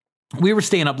we were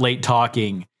staying up late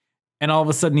talking. And all of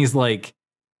a sudden he's like,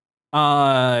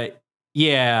 yeah,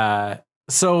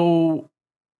 so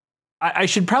I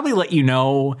should probably let you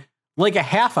know, like a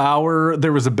half hour,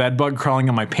 there was a bed bug crawling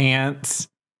on my pants.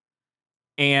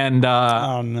 And,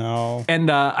 oh no.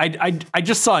 And, I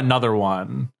just saw another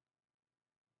one.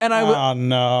 And oh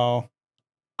no.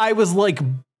 I was like,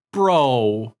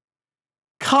 bro,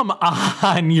 come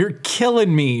on, you're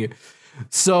killing me.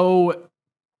 So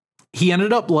he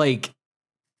ended up like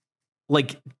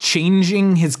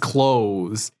changing his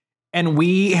clothes, and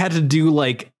we had to do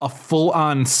like a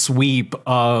full-on sweep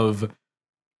of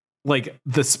like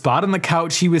the spot on the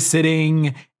couch he was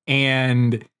sitting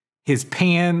and his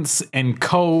pants and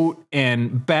coat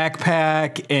and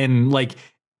backpack and like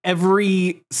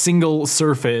every single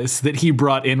surface that he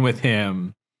brought in with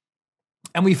him.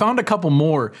 And we found a couple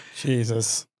more.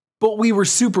 Jesus. But we were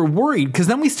super worried because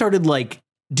then we started like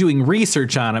doing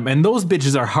research on him, and those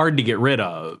bitches are hard to get rid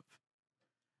of.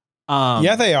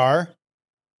 Yeah, they are.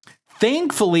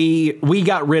 Thankfully, we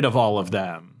got rid of all of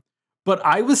them. But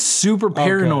I was super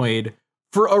paranoid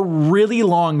for a really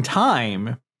long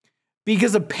time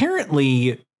because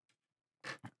apparently,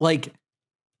 like,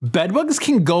 bedbugs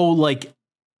can go like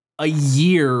a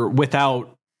year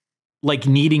without like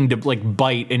needing to like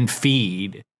bite and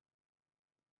feed.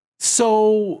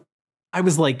 So I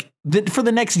was like, for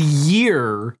the next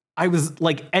year, I was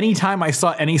like, anytime I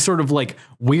saw any sort of like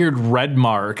weird red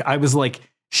mark, I was like,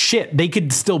 shit, they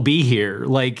could still be here.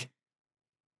 Like,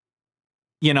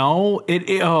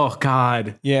 oh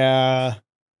God. Yeah.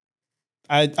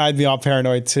 I'd be all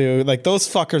paranoid too. Like, those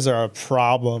fuckers are a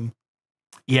problem.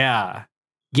 Yeah.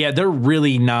 Yeah, they're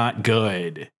really not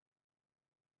good.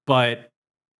 But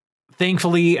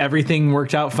thankfully, everything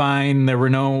worked out fine. There were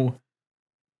no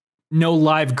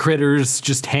live critters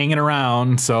just hanging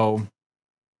around. So,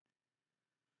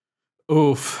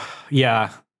 oof.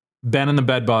 Yeah. Ben and the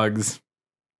bed bugs.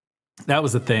 That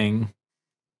was a thing.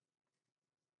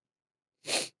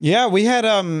 Yeah, we had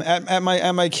at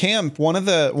my camp, one of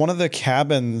the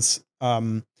cabins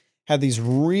had these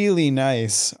really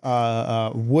nice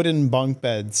wooden bunk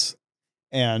beds,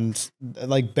 and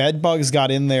like bed bugs got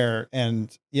in there,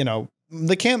 and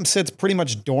the camp sits pretty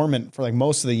much dormant for like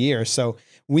most of the year. So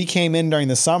we came in during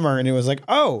the summer and it was like,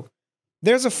 oh,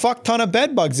 there's a fuck ton of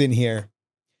bed bugs in here.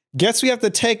 Guess we have to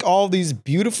take all these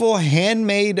beautiful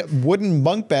handmade wooden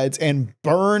bunk beds and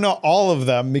burn all of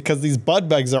them because these bed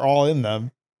bugs are all in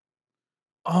them.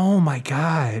 Oh my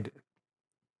God.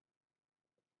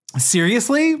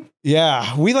 Seriously?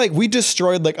 Yeah. We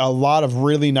destroyed like a lot of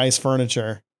really nice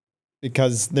furniture.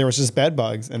 because there was just bed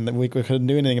bugs and we couldn't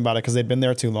do anything about it because they'd been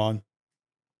there too long.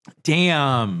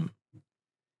 Damn,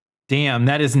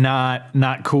 that is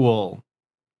not cool.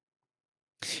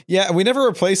 Yeah, we never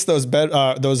replaced those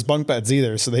bunk beds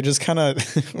either, so they just kind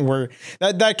of were.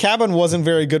 That cabin wasn't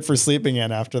very good for sleeping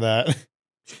in after that.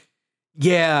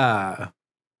 Yeah.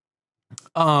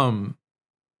 Yeah,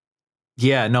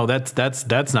 no,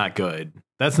 that's not good.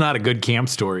 That's not a good camp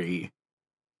story.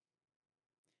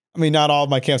 I mean, not all of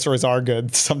my camp stories are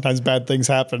good. Sometimes bad things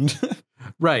happen.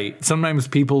 Right. Sometimes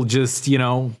people just,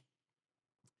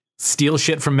 steal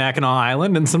shit from Mackinac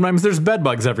Island, and sometimes there's bed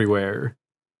bugs everywhere.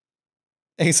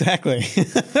 Exactly.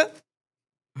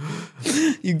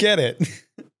 You get it.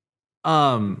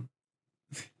 I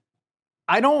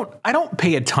don't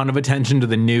pay a ton of attention to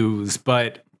the news,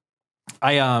 but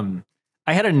I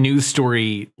had a news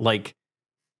story like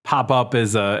pop up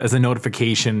as a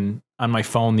notification on my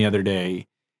phone the other day.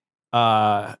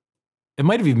 It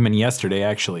might have even been yesterday,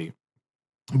 actually.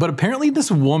 But apparently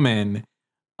this woman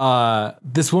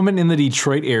in the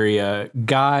Detroit area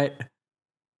got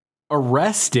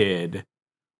arrested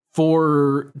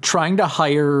for trying to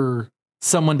hire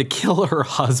someone to kill her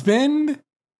husband.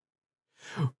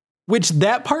 Which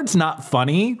that part's not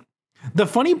funny. The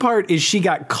funny part is she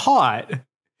got caught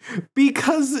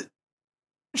because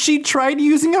she tried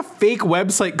using a fake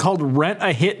website called Rent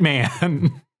a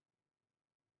Hitman.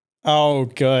 Oh,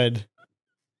 good.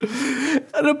 And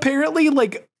apparently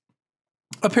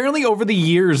over the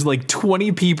years, like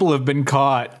 20 people have been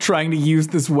caught trying to use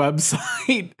this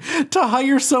website to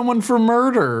hire someone for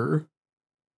murder.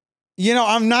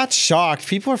 I'm not shocked.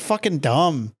 People are fucking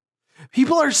dumb.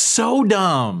 People are so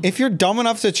dumb. If you're dumb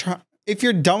enough to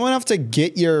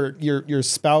get your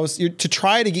spouse, to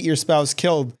try to get your spouse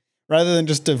killed rather than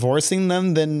just divorcing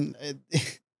them, then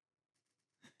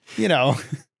Yeah.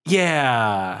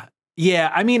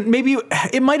 Yeah. I mean, maybe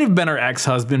it might have been her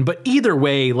ex-husband, but either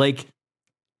way, like,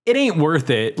 it ain't worth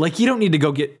it. Like, you don't need to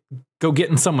go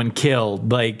getting someone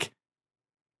killed. Like,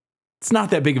 it's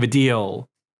not that big of a deal.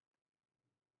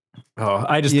 Oh,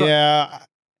 I just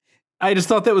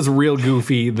thought that was real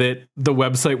goofy that the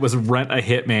website was Rent a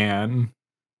Hitman,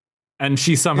 and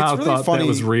she somehow really thought funny. That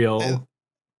was real.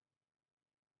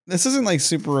 This isn't like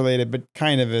super related, but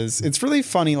kind of is. It's really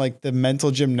funny, like the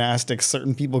mental gymnastics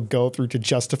certain people go through to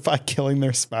justify killing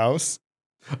their spouse.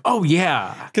 Oh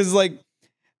yeah, because like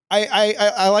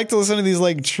I like to listen to these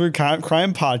like true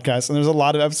crime podcasts, and there's a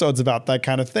lot of episodes about that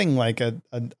kind of thing, like a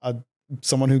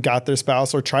someone who got their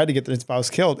spouse or tried to get their spouse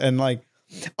killed, and like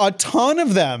a ton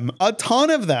of them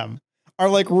are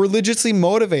like religiously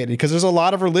motivated because there's a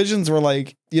lot of religions where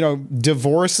like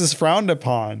divorce is frowned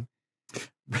upon,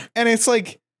 and it's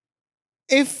like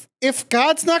if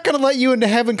God's not going to let you into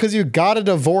heaven because you got a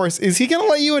divorce, is he going to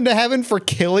let you into heaven for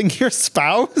killing your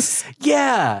spouse?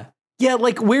 Yeah. Yeah,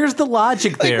 like, where's the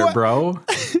logic there, like, bro?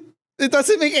 It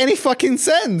doesn't make any fucking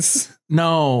sense.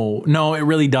 No, it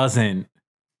really doesn't.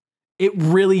 It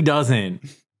really doesn't.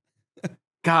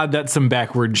 God, that's some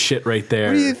backward shit right there.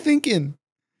 What are you thinking?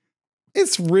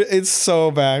 It's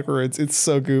so backwards. It's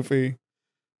so goofy.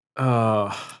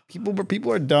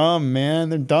 People are dumb, man.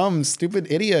 They're dumb, stupid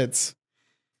idiots.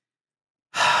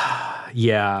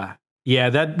 Yeah. Yeah,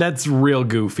 that's real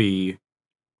goofy.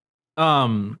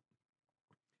 Another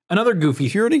goofy.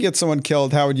 If you were to get someone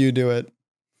killed, how would you do it?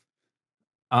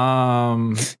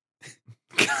 God,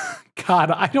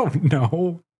 I don't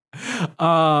know.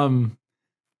 I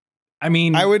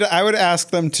mean, I would ask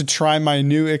them to try my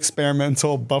new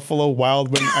experimental Buffalo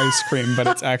Wild Wing ice cream, but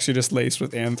it's actually just laced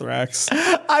with anthrax.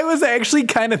 I was actually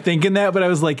kind of thinking that, but I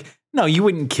was like, no, you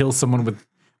wouldn't kill someone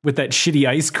with that shitty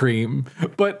ice cream.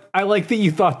 But I like that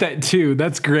you thought that too.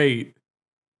 That's great.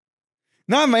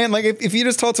 No, man, like if you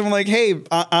just told someone like, hey,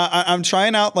 I'm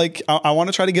trying out, like, I want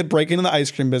to try to break into the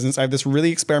ice cream business. I have this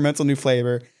really experimental new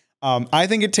flavor. I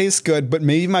think it tastes good, but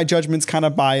maybe my judgment's kind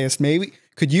of biased. Maybe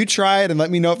could you try it and let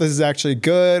me know if this is actually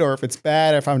good or if it's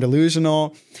bad, or if I'm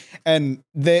delusional? And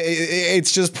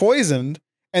it's just poisoned.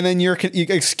 And then your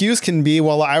excuse can be,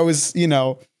 well, I was,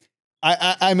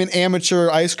 I'm an amateur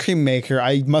ice cream maker.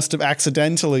 I must have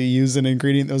accidentally used an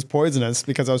ingredient that was poisonous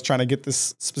because I was trying to get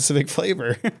this specific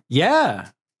flavor. Yeah.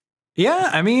 Yeah.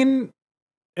 I mean,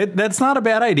 that's not a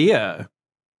bad idea.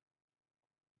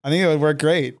 I think it would work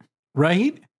great.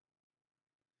 Right?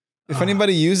 If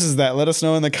anybody uses that, let us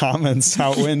know in the comments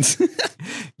how it wins.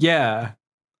 Yeah.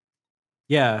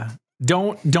 Yeah.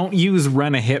 Don't use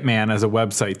Rent a Hitman as a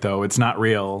website, though. It's not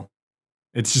real.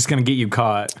 It's just going to get you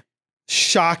caught.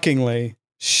 Shockingly,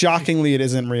 it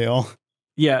isn't real.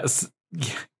 Yes.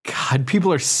 God,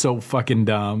 people are so fucking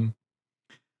dumb.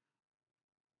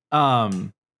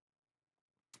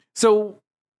 So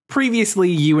previously,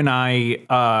 you and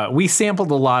I, we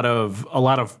sampled a lot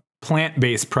of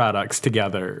plant-based products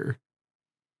together.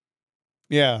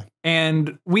 Yeah.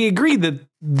 And we agreed that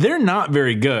they're not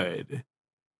very good.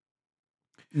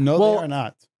 No, well, they are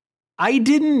not. I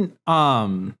didn't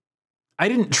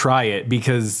try it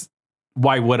because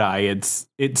why would I? It's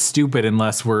stupid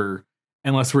unless we're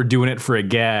doing it for a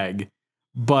gag.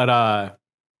 But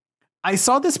I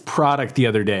saw this product the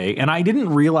other day and I didn't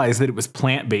realize that it was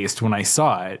plant-based when I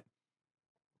saw it.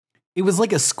 It was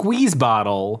like a squeeze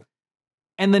bottle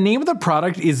and the name of the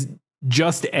product is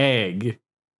Just Egg.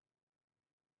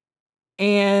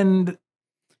 And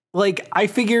like I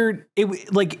figured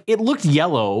it looked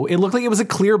yellow. It looked like it was a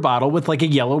clear bottle with like a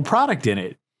yellow product in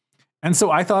it. And so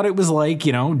I thought it was like,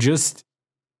 just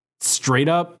straight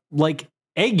up like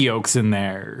egg yolks in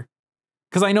there.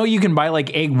 Cause I know you can buy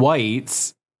like egg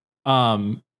whites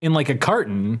in like a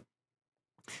carton.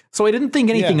 So I didn't think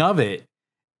anything of it.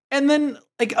 And then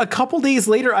like a couple days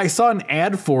later, I saw an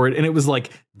ad for it and it was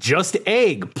like Just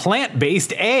Egg,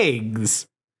 plant-based eggs.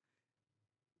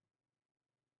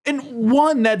 And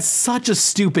one, that's such a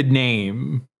stupid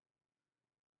name.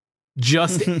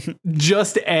 Just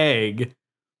Egg.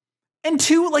 And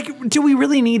two, like, do we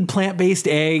really need plant-based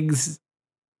eggs?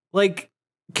 Like,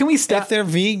 can we stop? If they're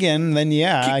vegan, then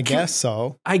yeah, I guess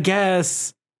so. I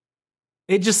guess.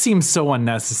 It just seems so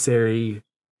unnecessary.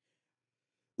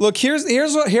 Look, here's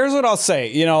what I'll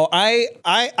say.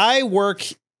 I work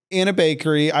in a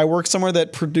bakery. I work somewhere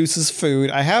that produces food.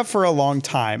 I have for a long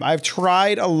time. I've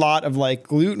tried a lot of like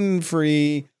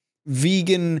gluten-free,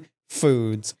 vegan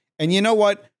foods. And you know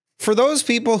what? For those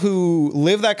people who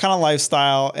live that kind of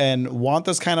lifestyle and want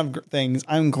those kind of things,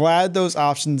 I'm glad those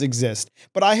options exist.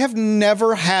 But I have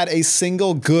never had a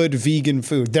single good vegan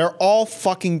food. They're all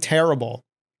fucking terrible.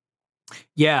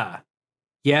 Yeah.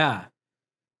 Yeah.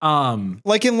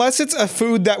 Like unless it's a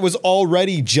food that was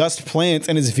already just plants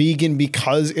and is vegan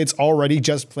because it's already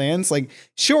just plants, like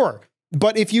sure.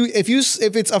 But if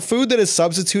it's a food that is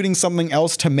substituting something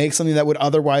else to make something that would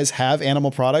otherwise have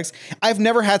animal products, I've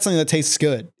never had something that tastes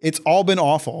good. It's all been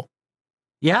awful.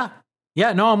 Yeah.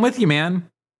 Yeah, no, I'm with you,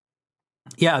 man.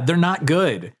 Yeah, they're not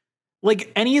good.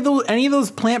 Like any of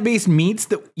those plant-based meats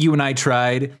that you and I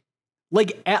tried,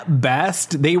 like at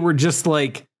best, they were just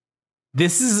like,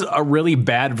 this is a really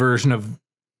bad version of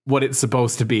what it's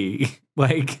supposed to be.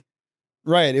 Like,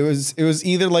 right. It was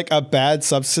either like a bad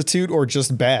substitute or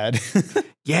just bad.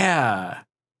 Yeah.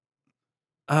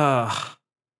 I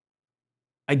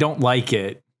don't like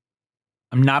it.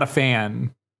 I'm not a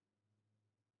fan.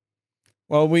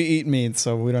 Well, we eat meat,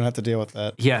 so we don't have to deal with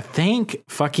that. Yeah, thank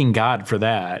fucking God for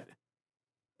that.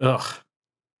 Ugh.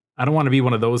 I don't want to be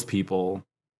one of those people.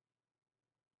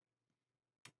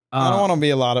 I don't want to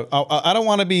be I don't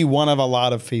want to be one of a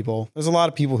lot of people. There's a lot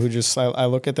of people who just, I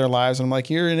look at their lives and I'm like,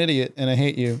 you're an idiot and I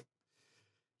hate you.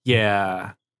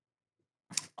 Yeah.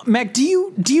 Mac, do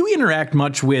you interact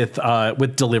much with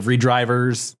delivery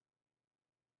drivers?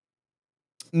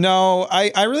 No,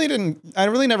 I really didn't. I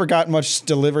really never got much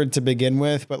delivered to begin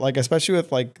with, but like, especially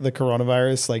with like the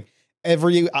coronavirus, like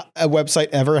every a website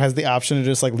ever has the option to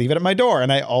just like leave it at my door.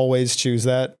 And I always choose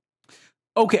that.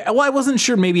 Okay. Well, I wasn't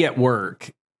sure maybe at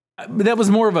work. That was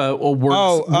more of a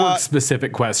work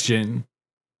specific question.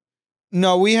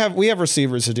 No, we have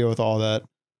receivers to deal with all that.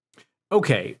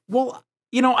 Okay. Well,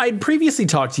 I'd previously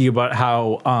talked to you about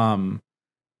how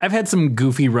I've had some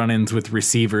goofy run-ins with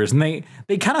receivers, and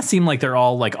they kind of seem like they're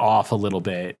all like off a little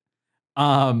bit.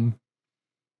 But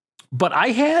I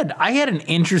had an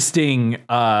interesting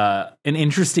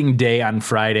day on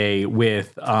Friday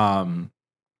with a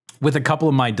couple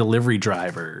of my delivery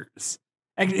drivers.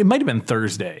 Actually, it might have been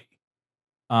Thursday.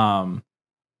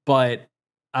 But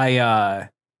I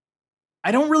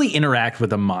don't really interact with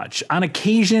them much. On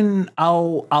occasion,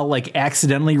 I'll like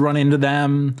accidentally run into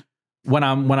them when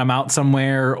I'm out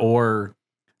somewhere, or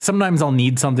sometimes I'll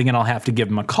need something and I'll have to give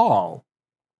them a call.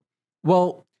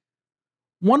 Well,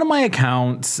 one of my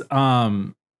accounts,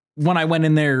 when I went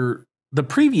in there the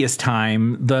previous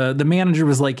time, the manager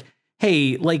was like,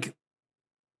 "Hey, like,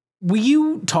 will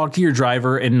you talk to your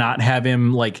driver and not have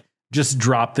him like just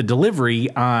drop the delivery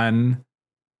on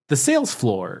the sales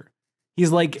floor?"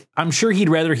 He's like, "I'm sure he'd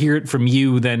rather hear it from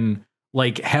you than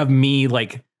like have me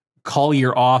like call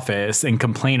your office and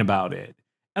complain about it."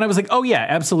 And I was like, "Oh yeah,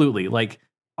 absolutely. Like,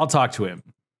 I'll talk to him."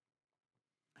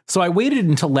 So I waited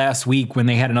until last week when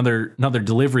they had another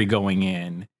delivery going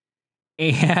in,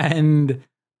 and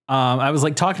I was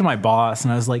like talking to my boss,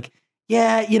 and I was like,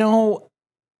 "Yeah,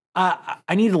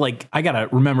 I need to like, I gotta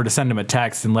remember to send him a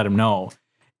text and let him know."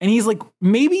 And he's like,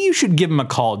 "Maybe you should give him a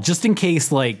call just in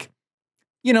case, like,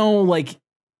 like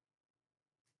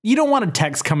you don't want a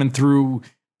text coming through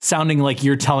sounding like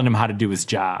you're telling him how to do his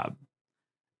job.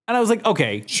 And I was like,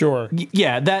 okay, Sure.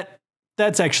 yeah,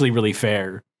 that's actually really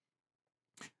fair.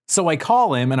 So I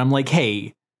call him and I'm like,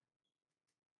 hey,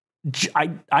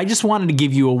 I just wanted to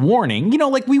give you a warning. You know,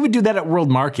 like we would do that at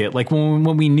World Market. Like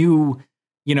when we knew,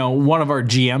 you know, one of our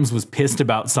GMs was pissed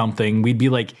about something, we'd be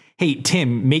like, hey,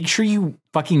 Tim, make sure you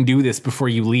fucking do this before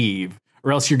you leave,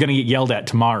 or else you're going to get yelled at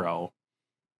tomorrow.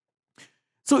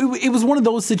 So it was one of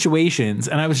those situations.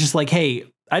 And I was just like, hey,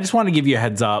 I just want to give you a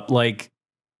heads up. Like,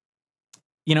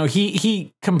 you know,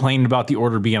 he complained about the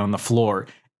order being on the floor.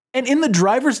 And in the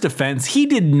driver's defense, he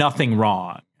did nothing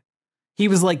wrong. He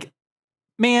was like,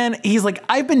 man, he's like,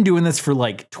 I've been doing this for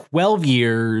like 12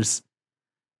 years.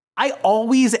 I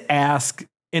always ask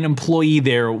an employee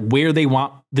there where they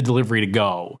want the delivery to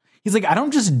go. He's like, I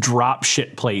don't just drop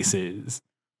shit places.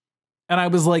 And I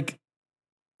was like,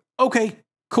 okay,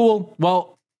 cool.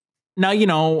 Well, now, you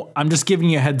know, I'm just giving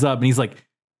you a heads up. And he's like,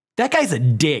 that guy's a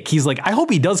dick. He's like, I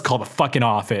hope he does call the fucking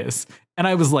office. And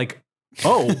I was like,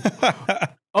 oh,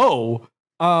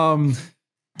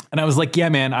 and I was like, yeah,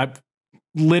 man, I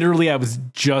was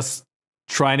just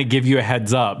trying to give you a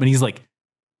heads up. And he's like,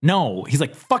 no, he's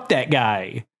like, fuck that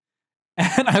guy.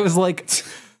 And I was like,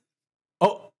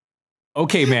 oh,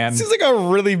 okay, man. Seems like a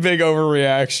really big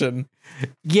overreaction.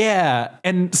 Yeah.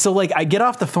 And so like I get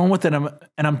off the phone with it and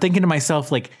I'm thinking to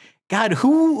myself, like, God,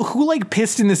 who like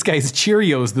pissed in this guy's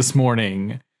Cheerios this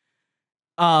morning?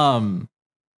 But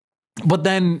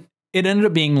then it ended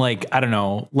up being like, I don't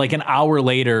know, like an hour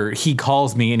later, he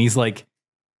calls me and he's like,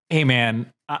 hey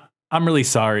man, I'm really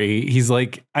sorry. He's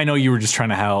like, I know you were just trying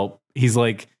to help. He's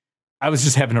like, I was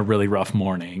just having a really rough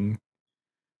morning.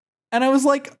 And I was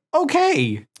like,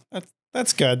 okay.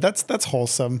 That's good. That's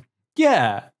wholesome.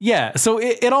 Yeah. Yeah. So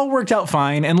it all worked out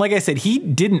fine. And like I said, he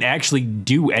didn't actually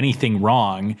do anything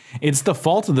wrong. It's the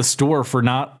fault of the store for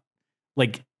not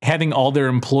like having all their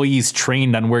employees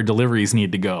trained on where deliveries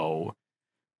need to go.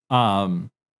 But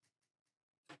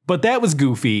that was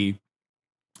goofy.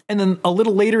 And then a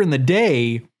little later in the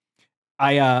day,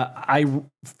 I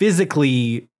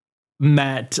physically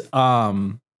met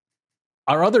our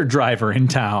other driver in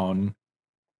town,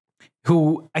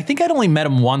 who I think I'd only met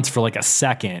him once for like a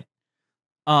second.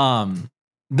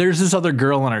 There's this other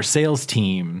girl on our sales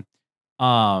team,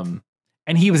 and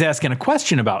he was asking a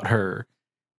question about her,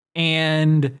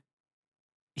 and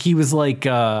he was like,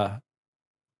 what's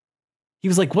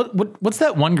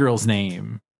that one girl's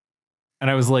name? And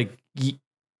I was like,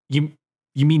 you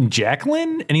mean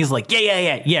Jacqueline? And he's like,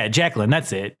 yeah, Jacqueline,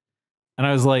 that's it. And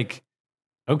I was like,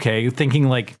 okay, thinking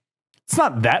like, it's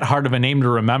not that hard of a name to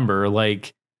remember.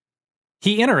 Like,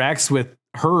 he interacts with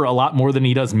her a lot more than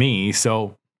he does me.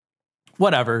 So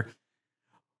whatever.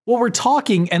 Well, we're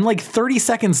talking, and like 30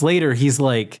 seconds later, he's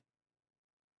like,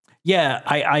 yeah,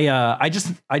 I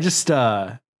just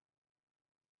had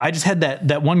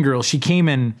that one girl. She came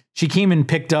in,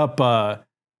 picked up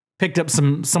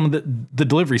some of the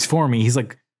deliveries for me. He's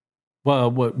like,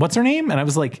 well, what's her name? And I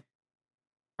was like,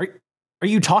 are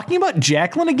you talking about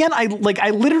Jacqueline again? I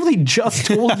literally just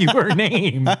told you her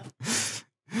name.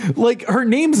 Like, her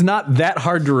name's not that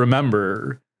hard to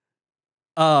remember.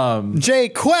 Jay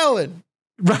Quellen.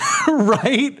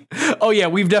 Right? Oh yeah,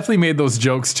 we've definitely made those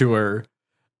jokes to her.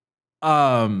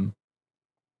 And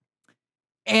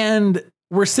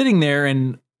we're sitting there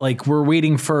and like we're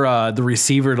waiting for the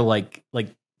receiver to like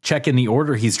check in the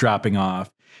order he's dropping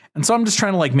off. And so I'm just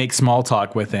trying to like make small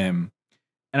talk with him.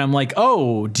 And I'm like,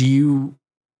 "Oh, do you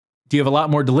have a lot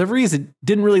more deliveries? It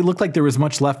didn't really look like there was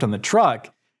much left on the truck."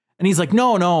 And he's like,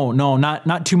 "No,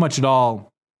 not too much at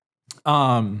all."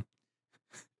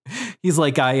 He's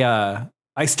like, I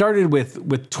started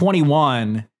with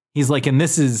 21. He's like, and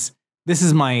this is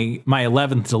my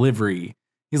 11th delivery.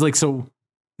 He's like,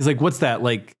 what's that?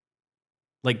 Like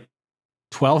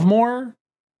 12 more?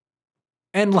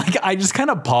 And like, I just kind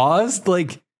of paused,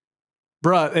 like,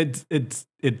 bruh,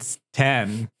 it's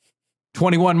 10.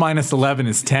 21 minus 11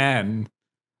 is 10.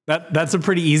 That's a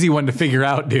pretty easy one to figure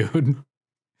out, dude.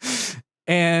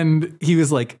 And he was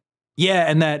like, yeah,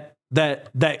 and that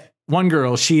one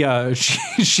girl, she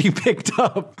picked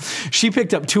up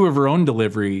 2 of her own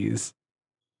deliveries.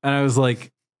 And I was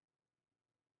like,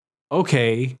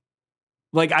 okay.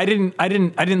 Like, I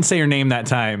didn't say her name that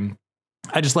time.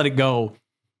 I just let it go.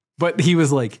 But he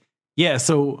was like, yeah,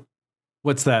 so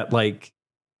what's that? Like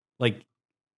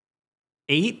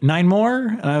 8, 9 more?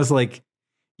 And I was like,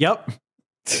 yep.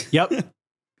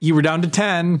 You were down to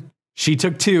 10. She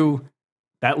took 2.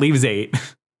 That leaves 8.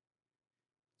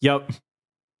 Yep.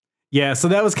 Yeah, so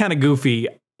that was kind of goofy.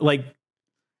 Like,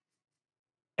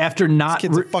 after not this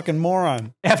kid's a fucking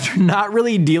moron. After not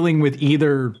really dealing with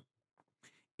either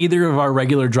of our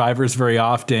regular drivers very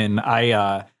often,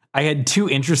 I had two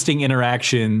interesting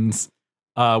interactions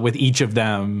with each of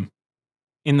them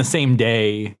in the same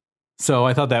day. So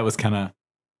I thought that was kind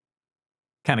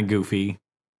of goofy.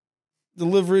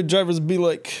 Delivery drivers be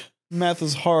like, math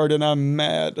is hard and I'm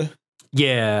mad.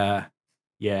 Yeah.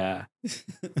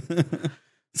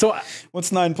 So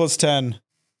what's 9 plus 10?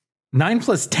 9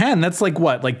 plus 10, that's like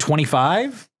what? Like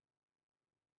 25?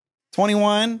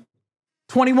 21?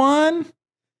 21?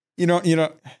 You don't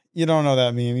know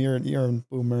that meme. You're a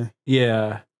boomer.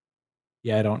 Yeah.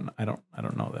 I don't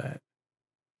know that.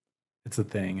 It's a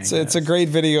thing. It's a great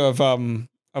video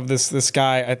of this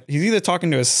guy. He's either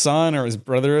talking to his son or his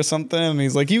brother or something, and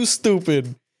he's like, "You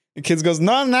stupid." The kid goes,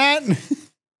 "No, I'm not."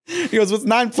 He goes, "What's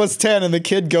 9 plus 10?" And the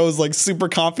kid goes like super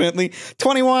confidently,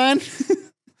 21.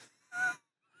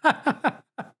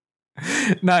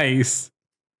 Nice.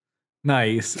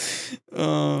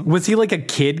 Was he like a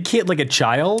kid, like a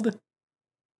child?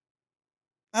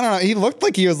 I don't know. He looked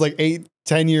like he was like 8,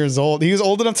 10 years old. He was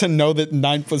old enough to know that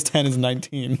 9 plus 10 is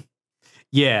 19.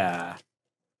 Yeah.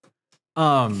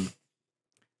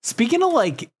 Speaking of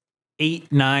like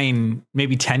 8, 9,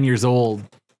 maybe 10 years old,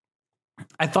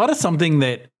 I thought of something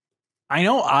that I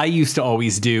know I used to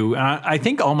always do, and I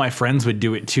think all my friends would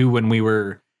do it too when we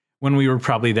were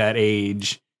probably that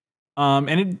age. And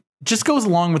it just goes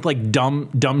along with like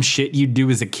dumb shit you do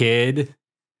as a kid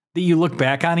that you look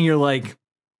back on and you're like,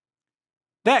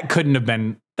 that couldn't have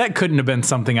been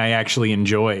something I actually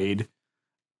enjoyed.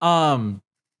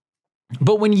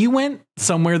 But when you went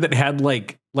somewhere that had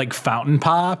like fountain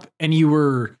pop and you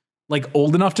were like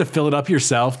old enough to fill it up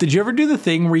yourself, did you ever do the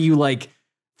thing where you like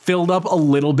filled up a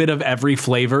little bit of every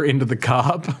flavor into the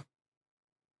cup?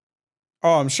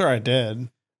 Oh, I'm sure I did.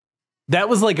 That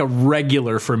was like a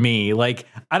regular for me. Like,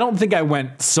 I don't think I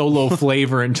went solo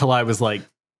flavor until I was like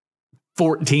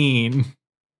 14.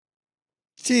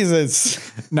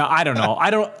 Jesus. No, I don't know.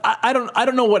 I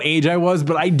don't know what age I was,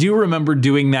 but I do remember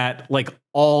doing that like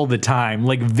all the time,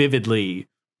 like vividly.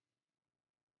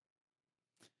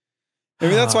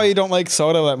 Maybe that's why you don't like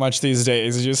soda that much these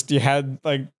days. You had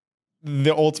like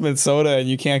the ultimate soda and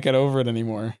you can't get over it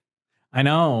anymore. I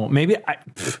know. Maybe I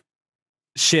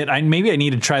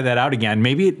need to try that out again.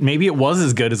 Maybe it was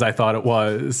as good as I thought it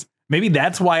was. Maybe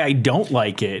that's why I don't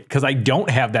like it, because I don't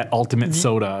have that ultimate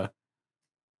soda.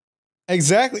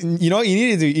 Exactly. You know what you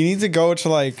need to do? You need to go to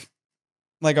like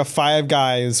a Five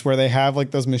Guys where they have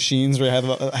like those machines where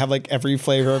you have like every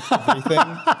flavor of everything.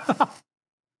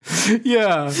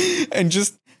 Yeah. And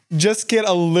just get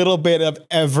a little bit of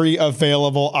every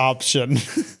available option.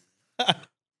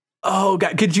 Oh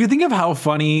God. Could you think of how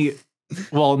funny,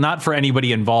 well, not for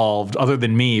anybody involved other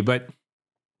than me, but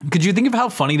could you think of how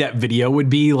funny that video would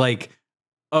be? Like,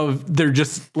 they're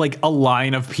just like a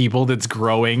line of people that's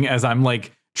growing as I'm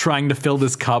like trying to fill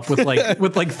this cup with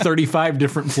like 35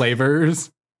 different flavors.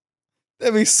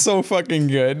 That'd be so fucking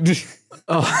good.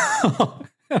 Oh.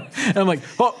 And I'm like,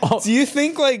 oh. Do you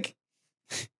think like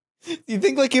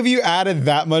if you added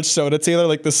that much soda together,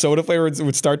 like the soda flavors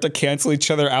would start to cancel each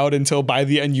other out until by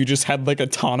the end you just had like a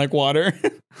tonic water?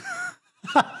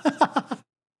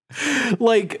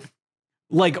 like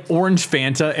orange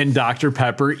Fanta and Dr.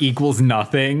 Pepper equals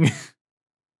nothing.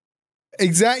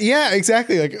 Exactly. Yeah,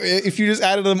 exactly. Like if you just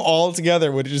added them all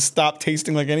together, would it just stop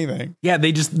tasting like anything? Yeah,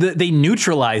 they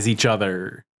neutralize each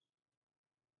other.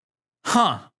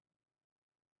 Huh.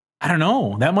 I don't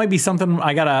know. That might be something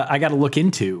I gotta look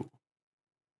into.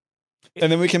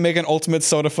 And then we can make an ultimate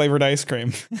soda flavored ice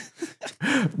cream.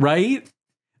 Right?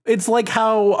 It's like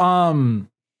how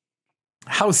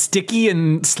sticky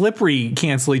and slippery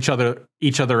cancel each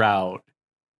other out.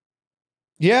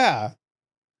 Yeah.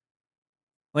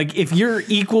 Like if you're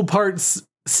equal parts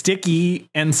sticky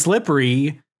and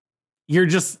slippery, you're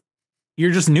just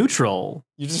neutral.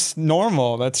 You're just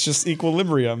normal. That's just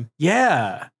equilibrium.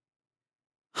 Yeah.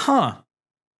 Huh.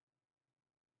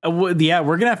 Yeah,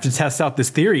 we're gonna have to test out this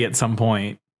theory at some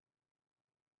point.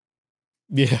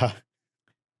 Yeah.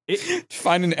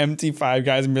 Find an empty Five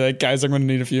Guys and be like, guys, I'm gonna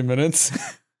need a few minutes.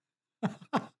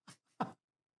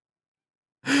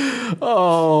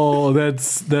 Oh,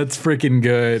 that's freaking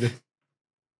good.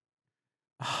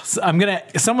 So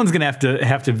someone's gonna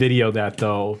have to video that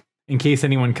though, in case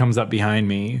anyone comes up behind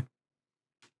me.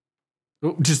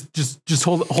 Just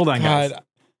hold on, guys.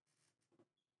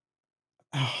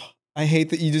 Oh, I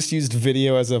hate that you just used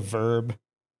video as a verb.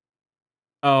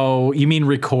 Oh, you mean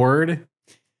record?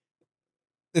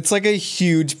 It's like a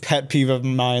huge pet peeve of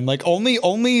mine. Like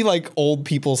only like old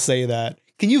people say that.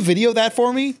 Can you video that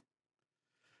for me?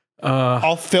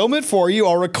 I'll film it for you.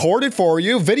 I'll record it for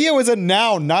you. Video is a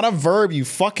noun, not a verb, you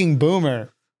fucking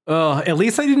boomer. At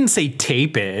least I didn't say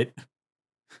tape it.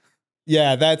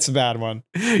 Yeah, that's a bad one.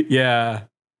 Yeah.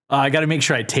 I got to make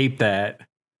sure I tape that.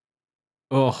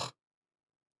 Oh,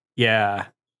 yeah.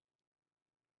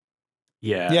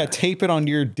 Yeah. Yeah, tape it on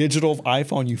your digital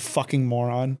iPhone, you fucking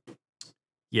moron.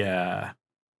 Yeah.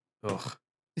 Ugh.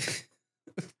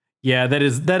 Yeah, that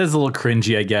is a little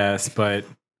cringy, I guess, but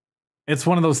it's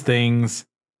one of those things.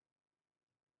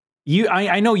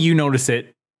 I know you notice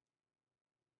it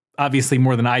obviously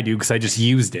more than I do because I just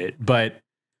used it, but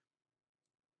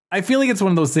I feel like it's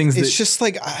one of those things it's just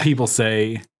like people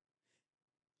say.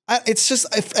 It's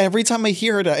just every time I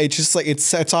hear it, it's just like it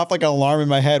sets off like an alarm in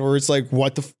my head where it's like,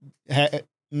 what the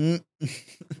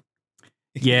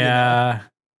Yeah.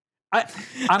 I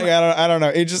don't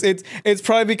know. It's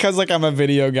probably because like I'm a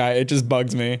video guy. It just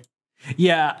bugs me.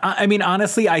 Yeah, I mean,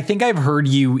 honestly, I think I've heard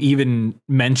you even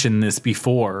mention this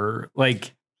before.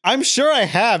 Like, I'm sure I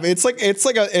have. It's like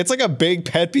a big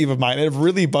pet peeve of mine. It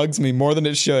really bugs me more than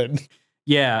it should.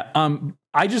 Yeah.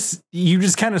 You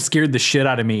just kind of scared the shit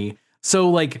out of me.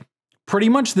 So like pretty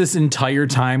much this entire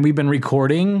time we've been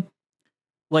recording,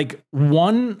 like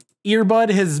one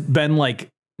earbud has been like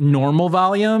normal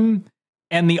volume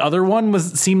and the other one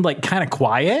seemed like kind of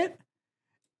quiet.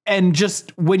 And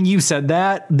just when you said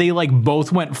that, they like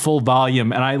both went full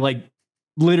volume and I like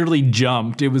literally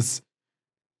jumped. It was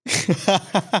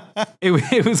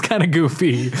it was kind of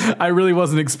goofy. I really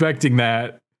wasn't expecting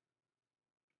that.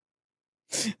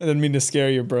 I didn't mean to scare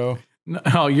you, bro.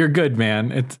 No, you're good,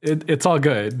 man. It's all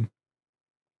good.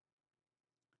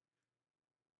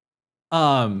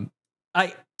 I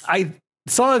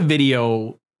saw a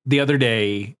video the other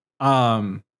day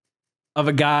of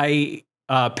a guy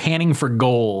panning for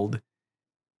gold,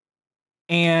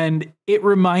 and it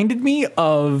reminded me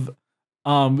of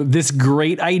this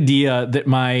great idea that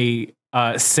my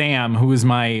Sam, who was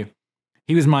my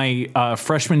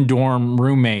freshman dorm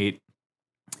roommate,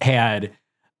 had.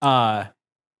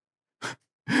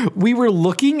 We were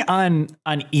looking on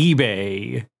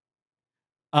eBay.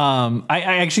 I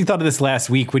actually thought of this last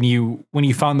week when you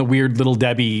found the weird Little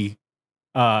Debbie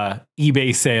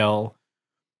eBay sale,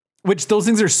 which those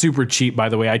things are super cheap, by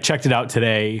the way. I checked it out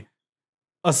today.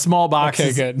 A small box.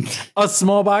 Okay, good. A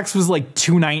small box was like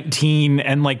 $2.19,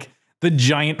 and like the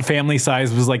giant family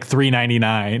size was like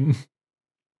 $3.99.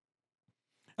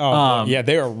 Oh, yeah,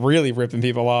 they are really ripping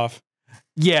people off.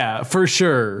 Yeah, for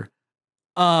sure.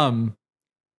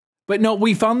 But no,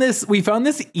 we found this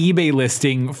eBay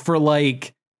listing for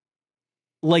like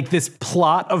this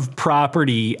plot of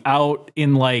property out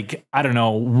in like, I don't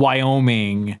know,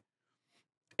 Wyoming.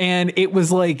 And it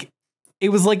was like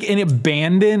an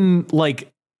abandoned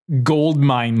like gold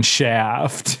mine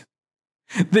shaft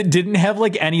that didn't have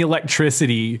like any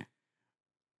electricity.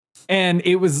 And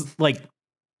it was like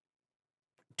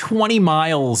 20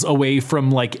 miles away from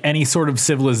like any sort of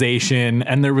civilization,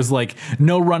 and there was like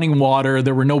no running water,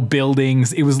 there were no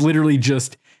buildings. It was literally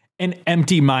just an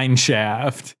empty mine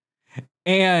shaft.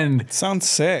 And it sounds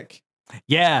sick.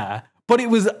 Yeah, but it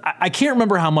was, I can't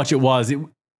remember how much it was.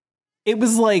 It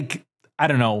was like, I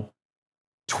don't know,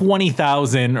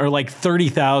 20,000 or like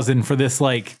 30,000 for this,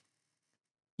 like,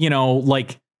 you know,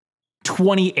 like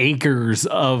 20 acres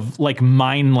of like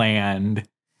mine land.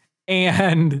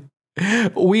 And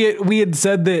we had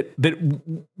said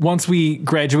that once we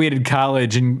graduated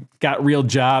college and got real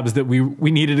jobs that we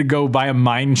needed to go buy a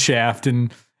mine shaft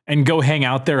and go hang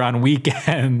out there on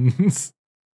weekends.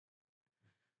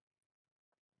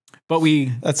 But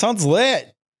that sounds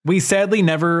lit. We've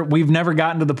never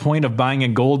gotten to the point of buying a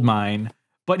gold mine,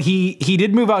 but he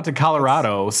did move out to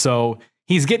Colorado, so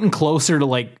he's getting closer to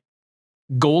like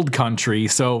gold country.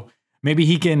 So maybe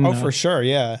he can. Oh, for sure.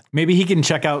 Yeah. Maybe he can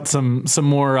check out some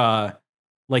more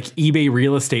like eBay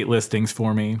real estate listings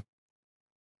for me.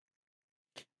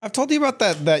 I've told you about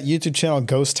that YouTube channel,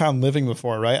 Ghost Town Living,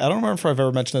 before, right? I don't remember if I've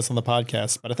ever mentioned this on the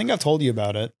podcast, but I think I've told you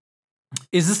about it.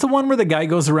 Is this the one where the guy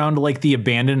goes around to like the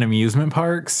abandoned amusement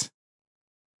parks?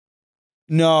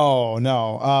 No.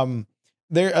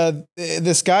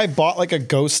 This guy bought like a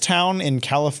ghost town in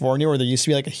California where there used to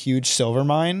be like a huge silver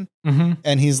mine,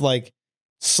 and he's like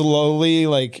slowly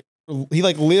like he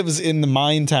like lives in the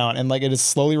mine town, and like it is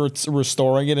slowly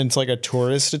restoring it into like a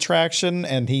tourist attraction,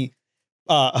 and he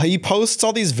posts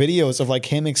all these videos of like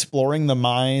him exploring the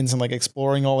mines and like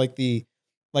exploring all like the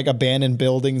like abandoned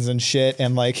buildings and shit,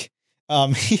 and like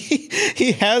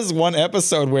he has one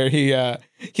episode where he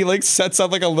like sets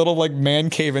up like a little like man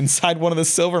cave inside one of the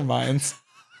silver mines.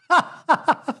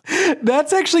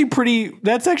 That's actually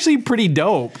pretty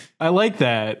dope. I like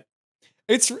that.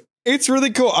 It's It's really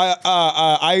cool.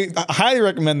 I highly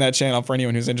recommend that channel for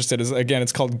anyone who's interested. Again,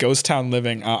 it's called Ghost Town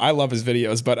Living. I love his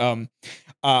videos, but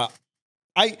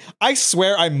I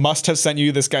swear I must have sent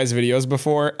you this guy's videos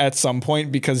before at some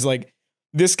point, because like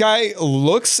this guy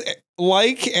looks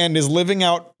like and is living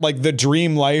out like the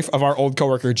dream life of our old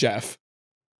coworker Jeff.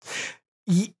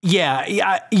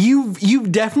 Yeah,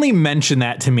 you've definitely mentioned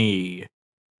that to me.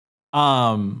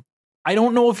 I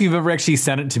don't know if you've ever actually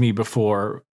sent it to me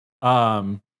before.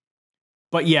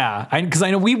 But yeah, because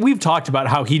I know we've talked about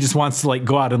how he just wants to like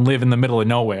go out and live in the middle of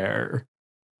nowhere.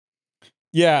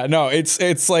 Yeah, no,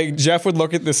 it's like Jeff would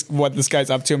look at what this guy's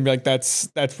up to and be like, that's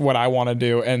what I want to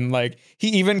do. And like, he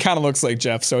even kind of looks like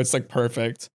Jeff. So it's like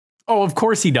perfect. Oh, of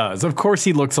course he does. Of course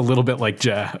he looks a little bit like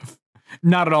Jeff.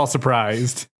 Not at all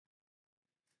surprised.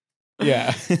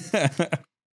 Yeah.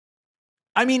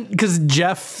 I mean, because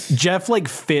Jeff like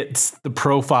fits the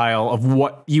profile of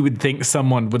what you would think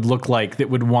someone would look like that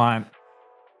would want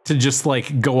to just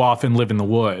like go off and live in the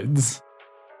woods.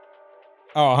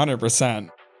 Oh, 100%.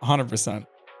 100%.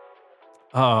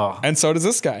 Oh. And so does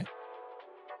this guy.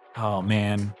 Oh,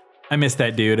 man. I miss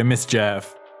that dude. I miss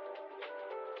Jeff.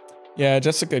 Yeah,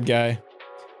 Jeff's a good guy.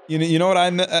 You know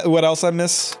what else I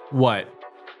miss? What?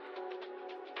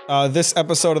 This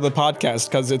episode of the podcast,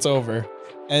 because it's over.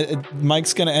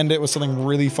 Mike's going to end it with something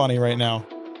really funny right now.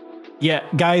 Yeah,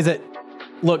 guys,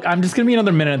 look, I'm just going to be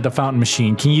another minute at the fountain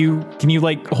machine. Can you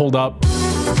like hold up?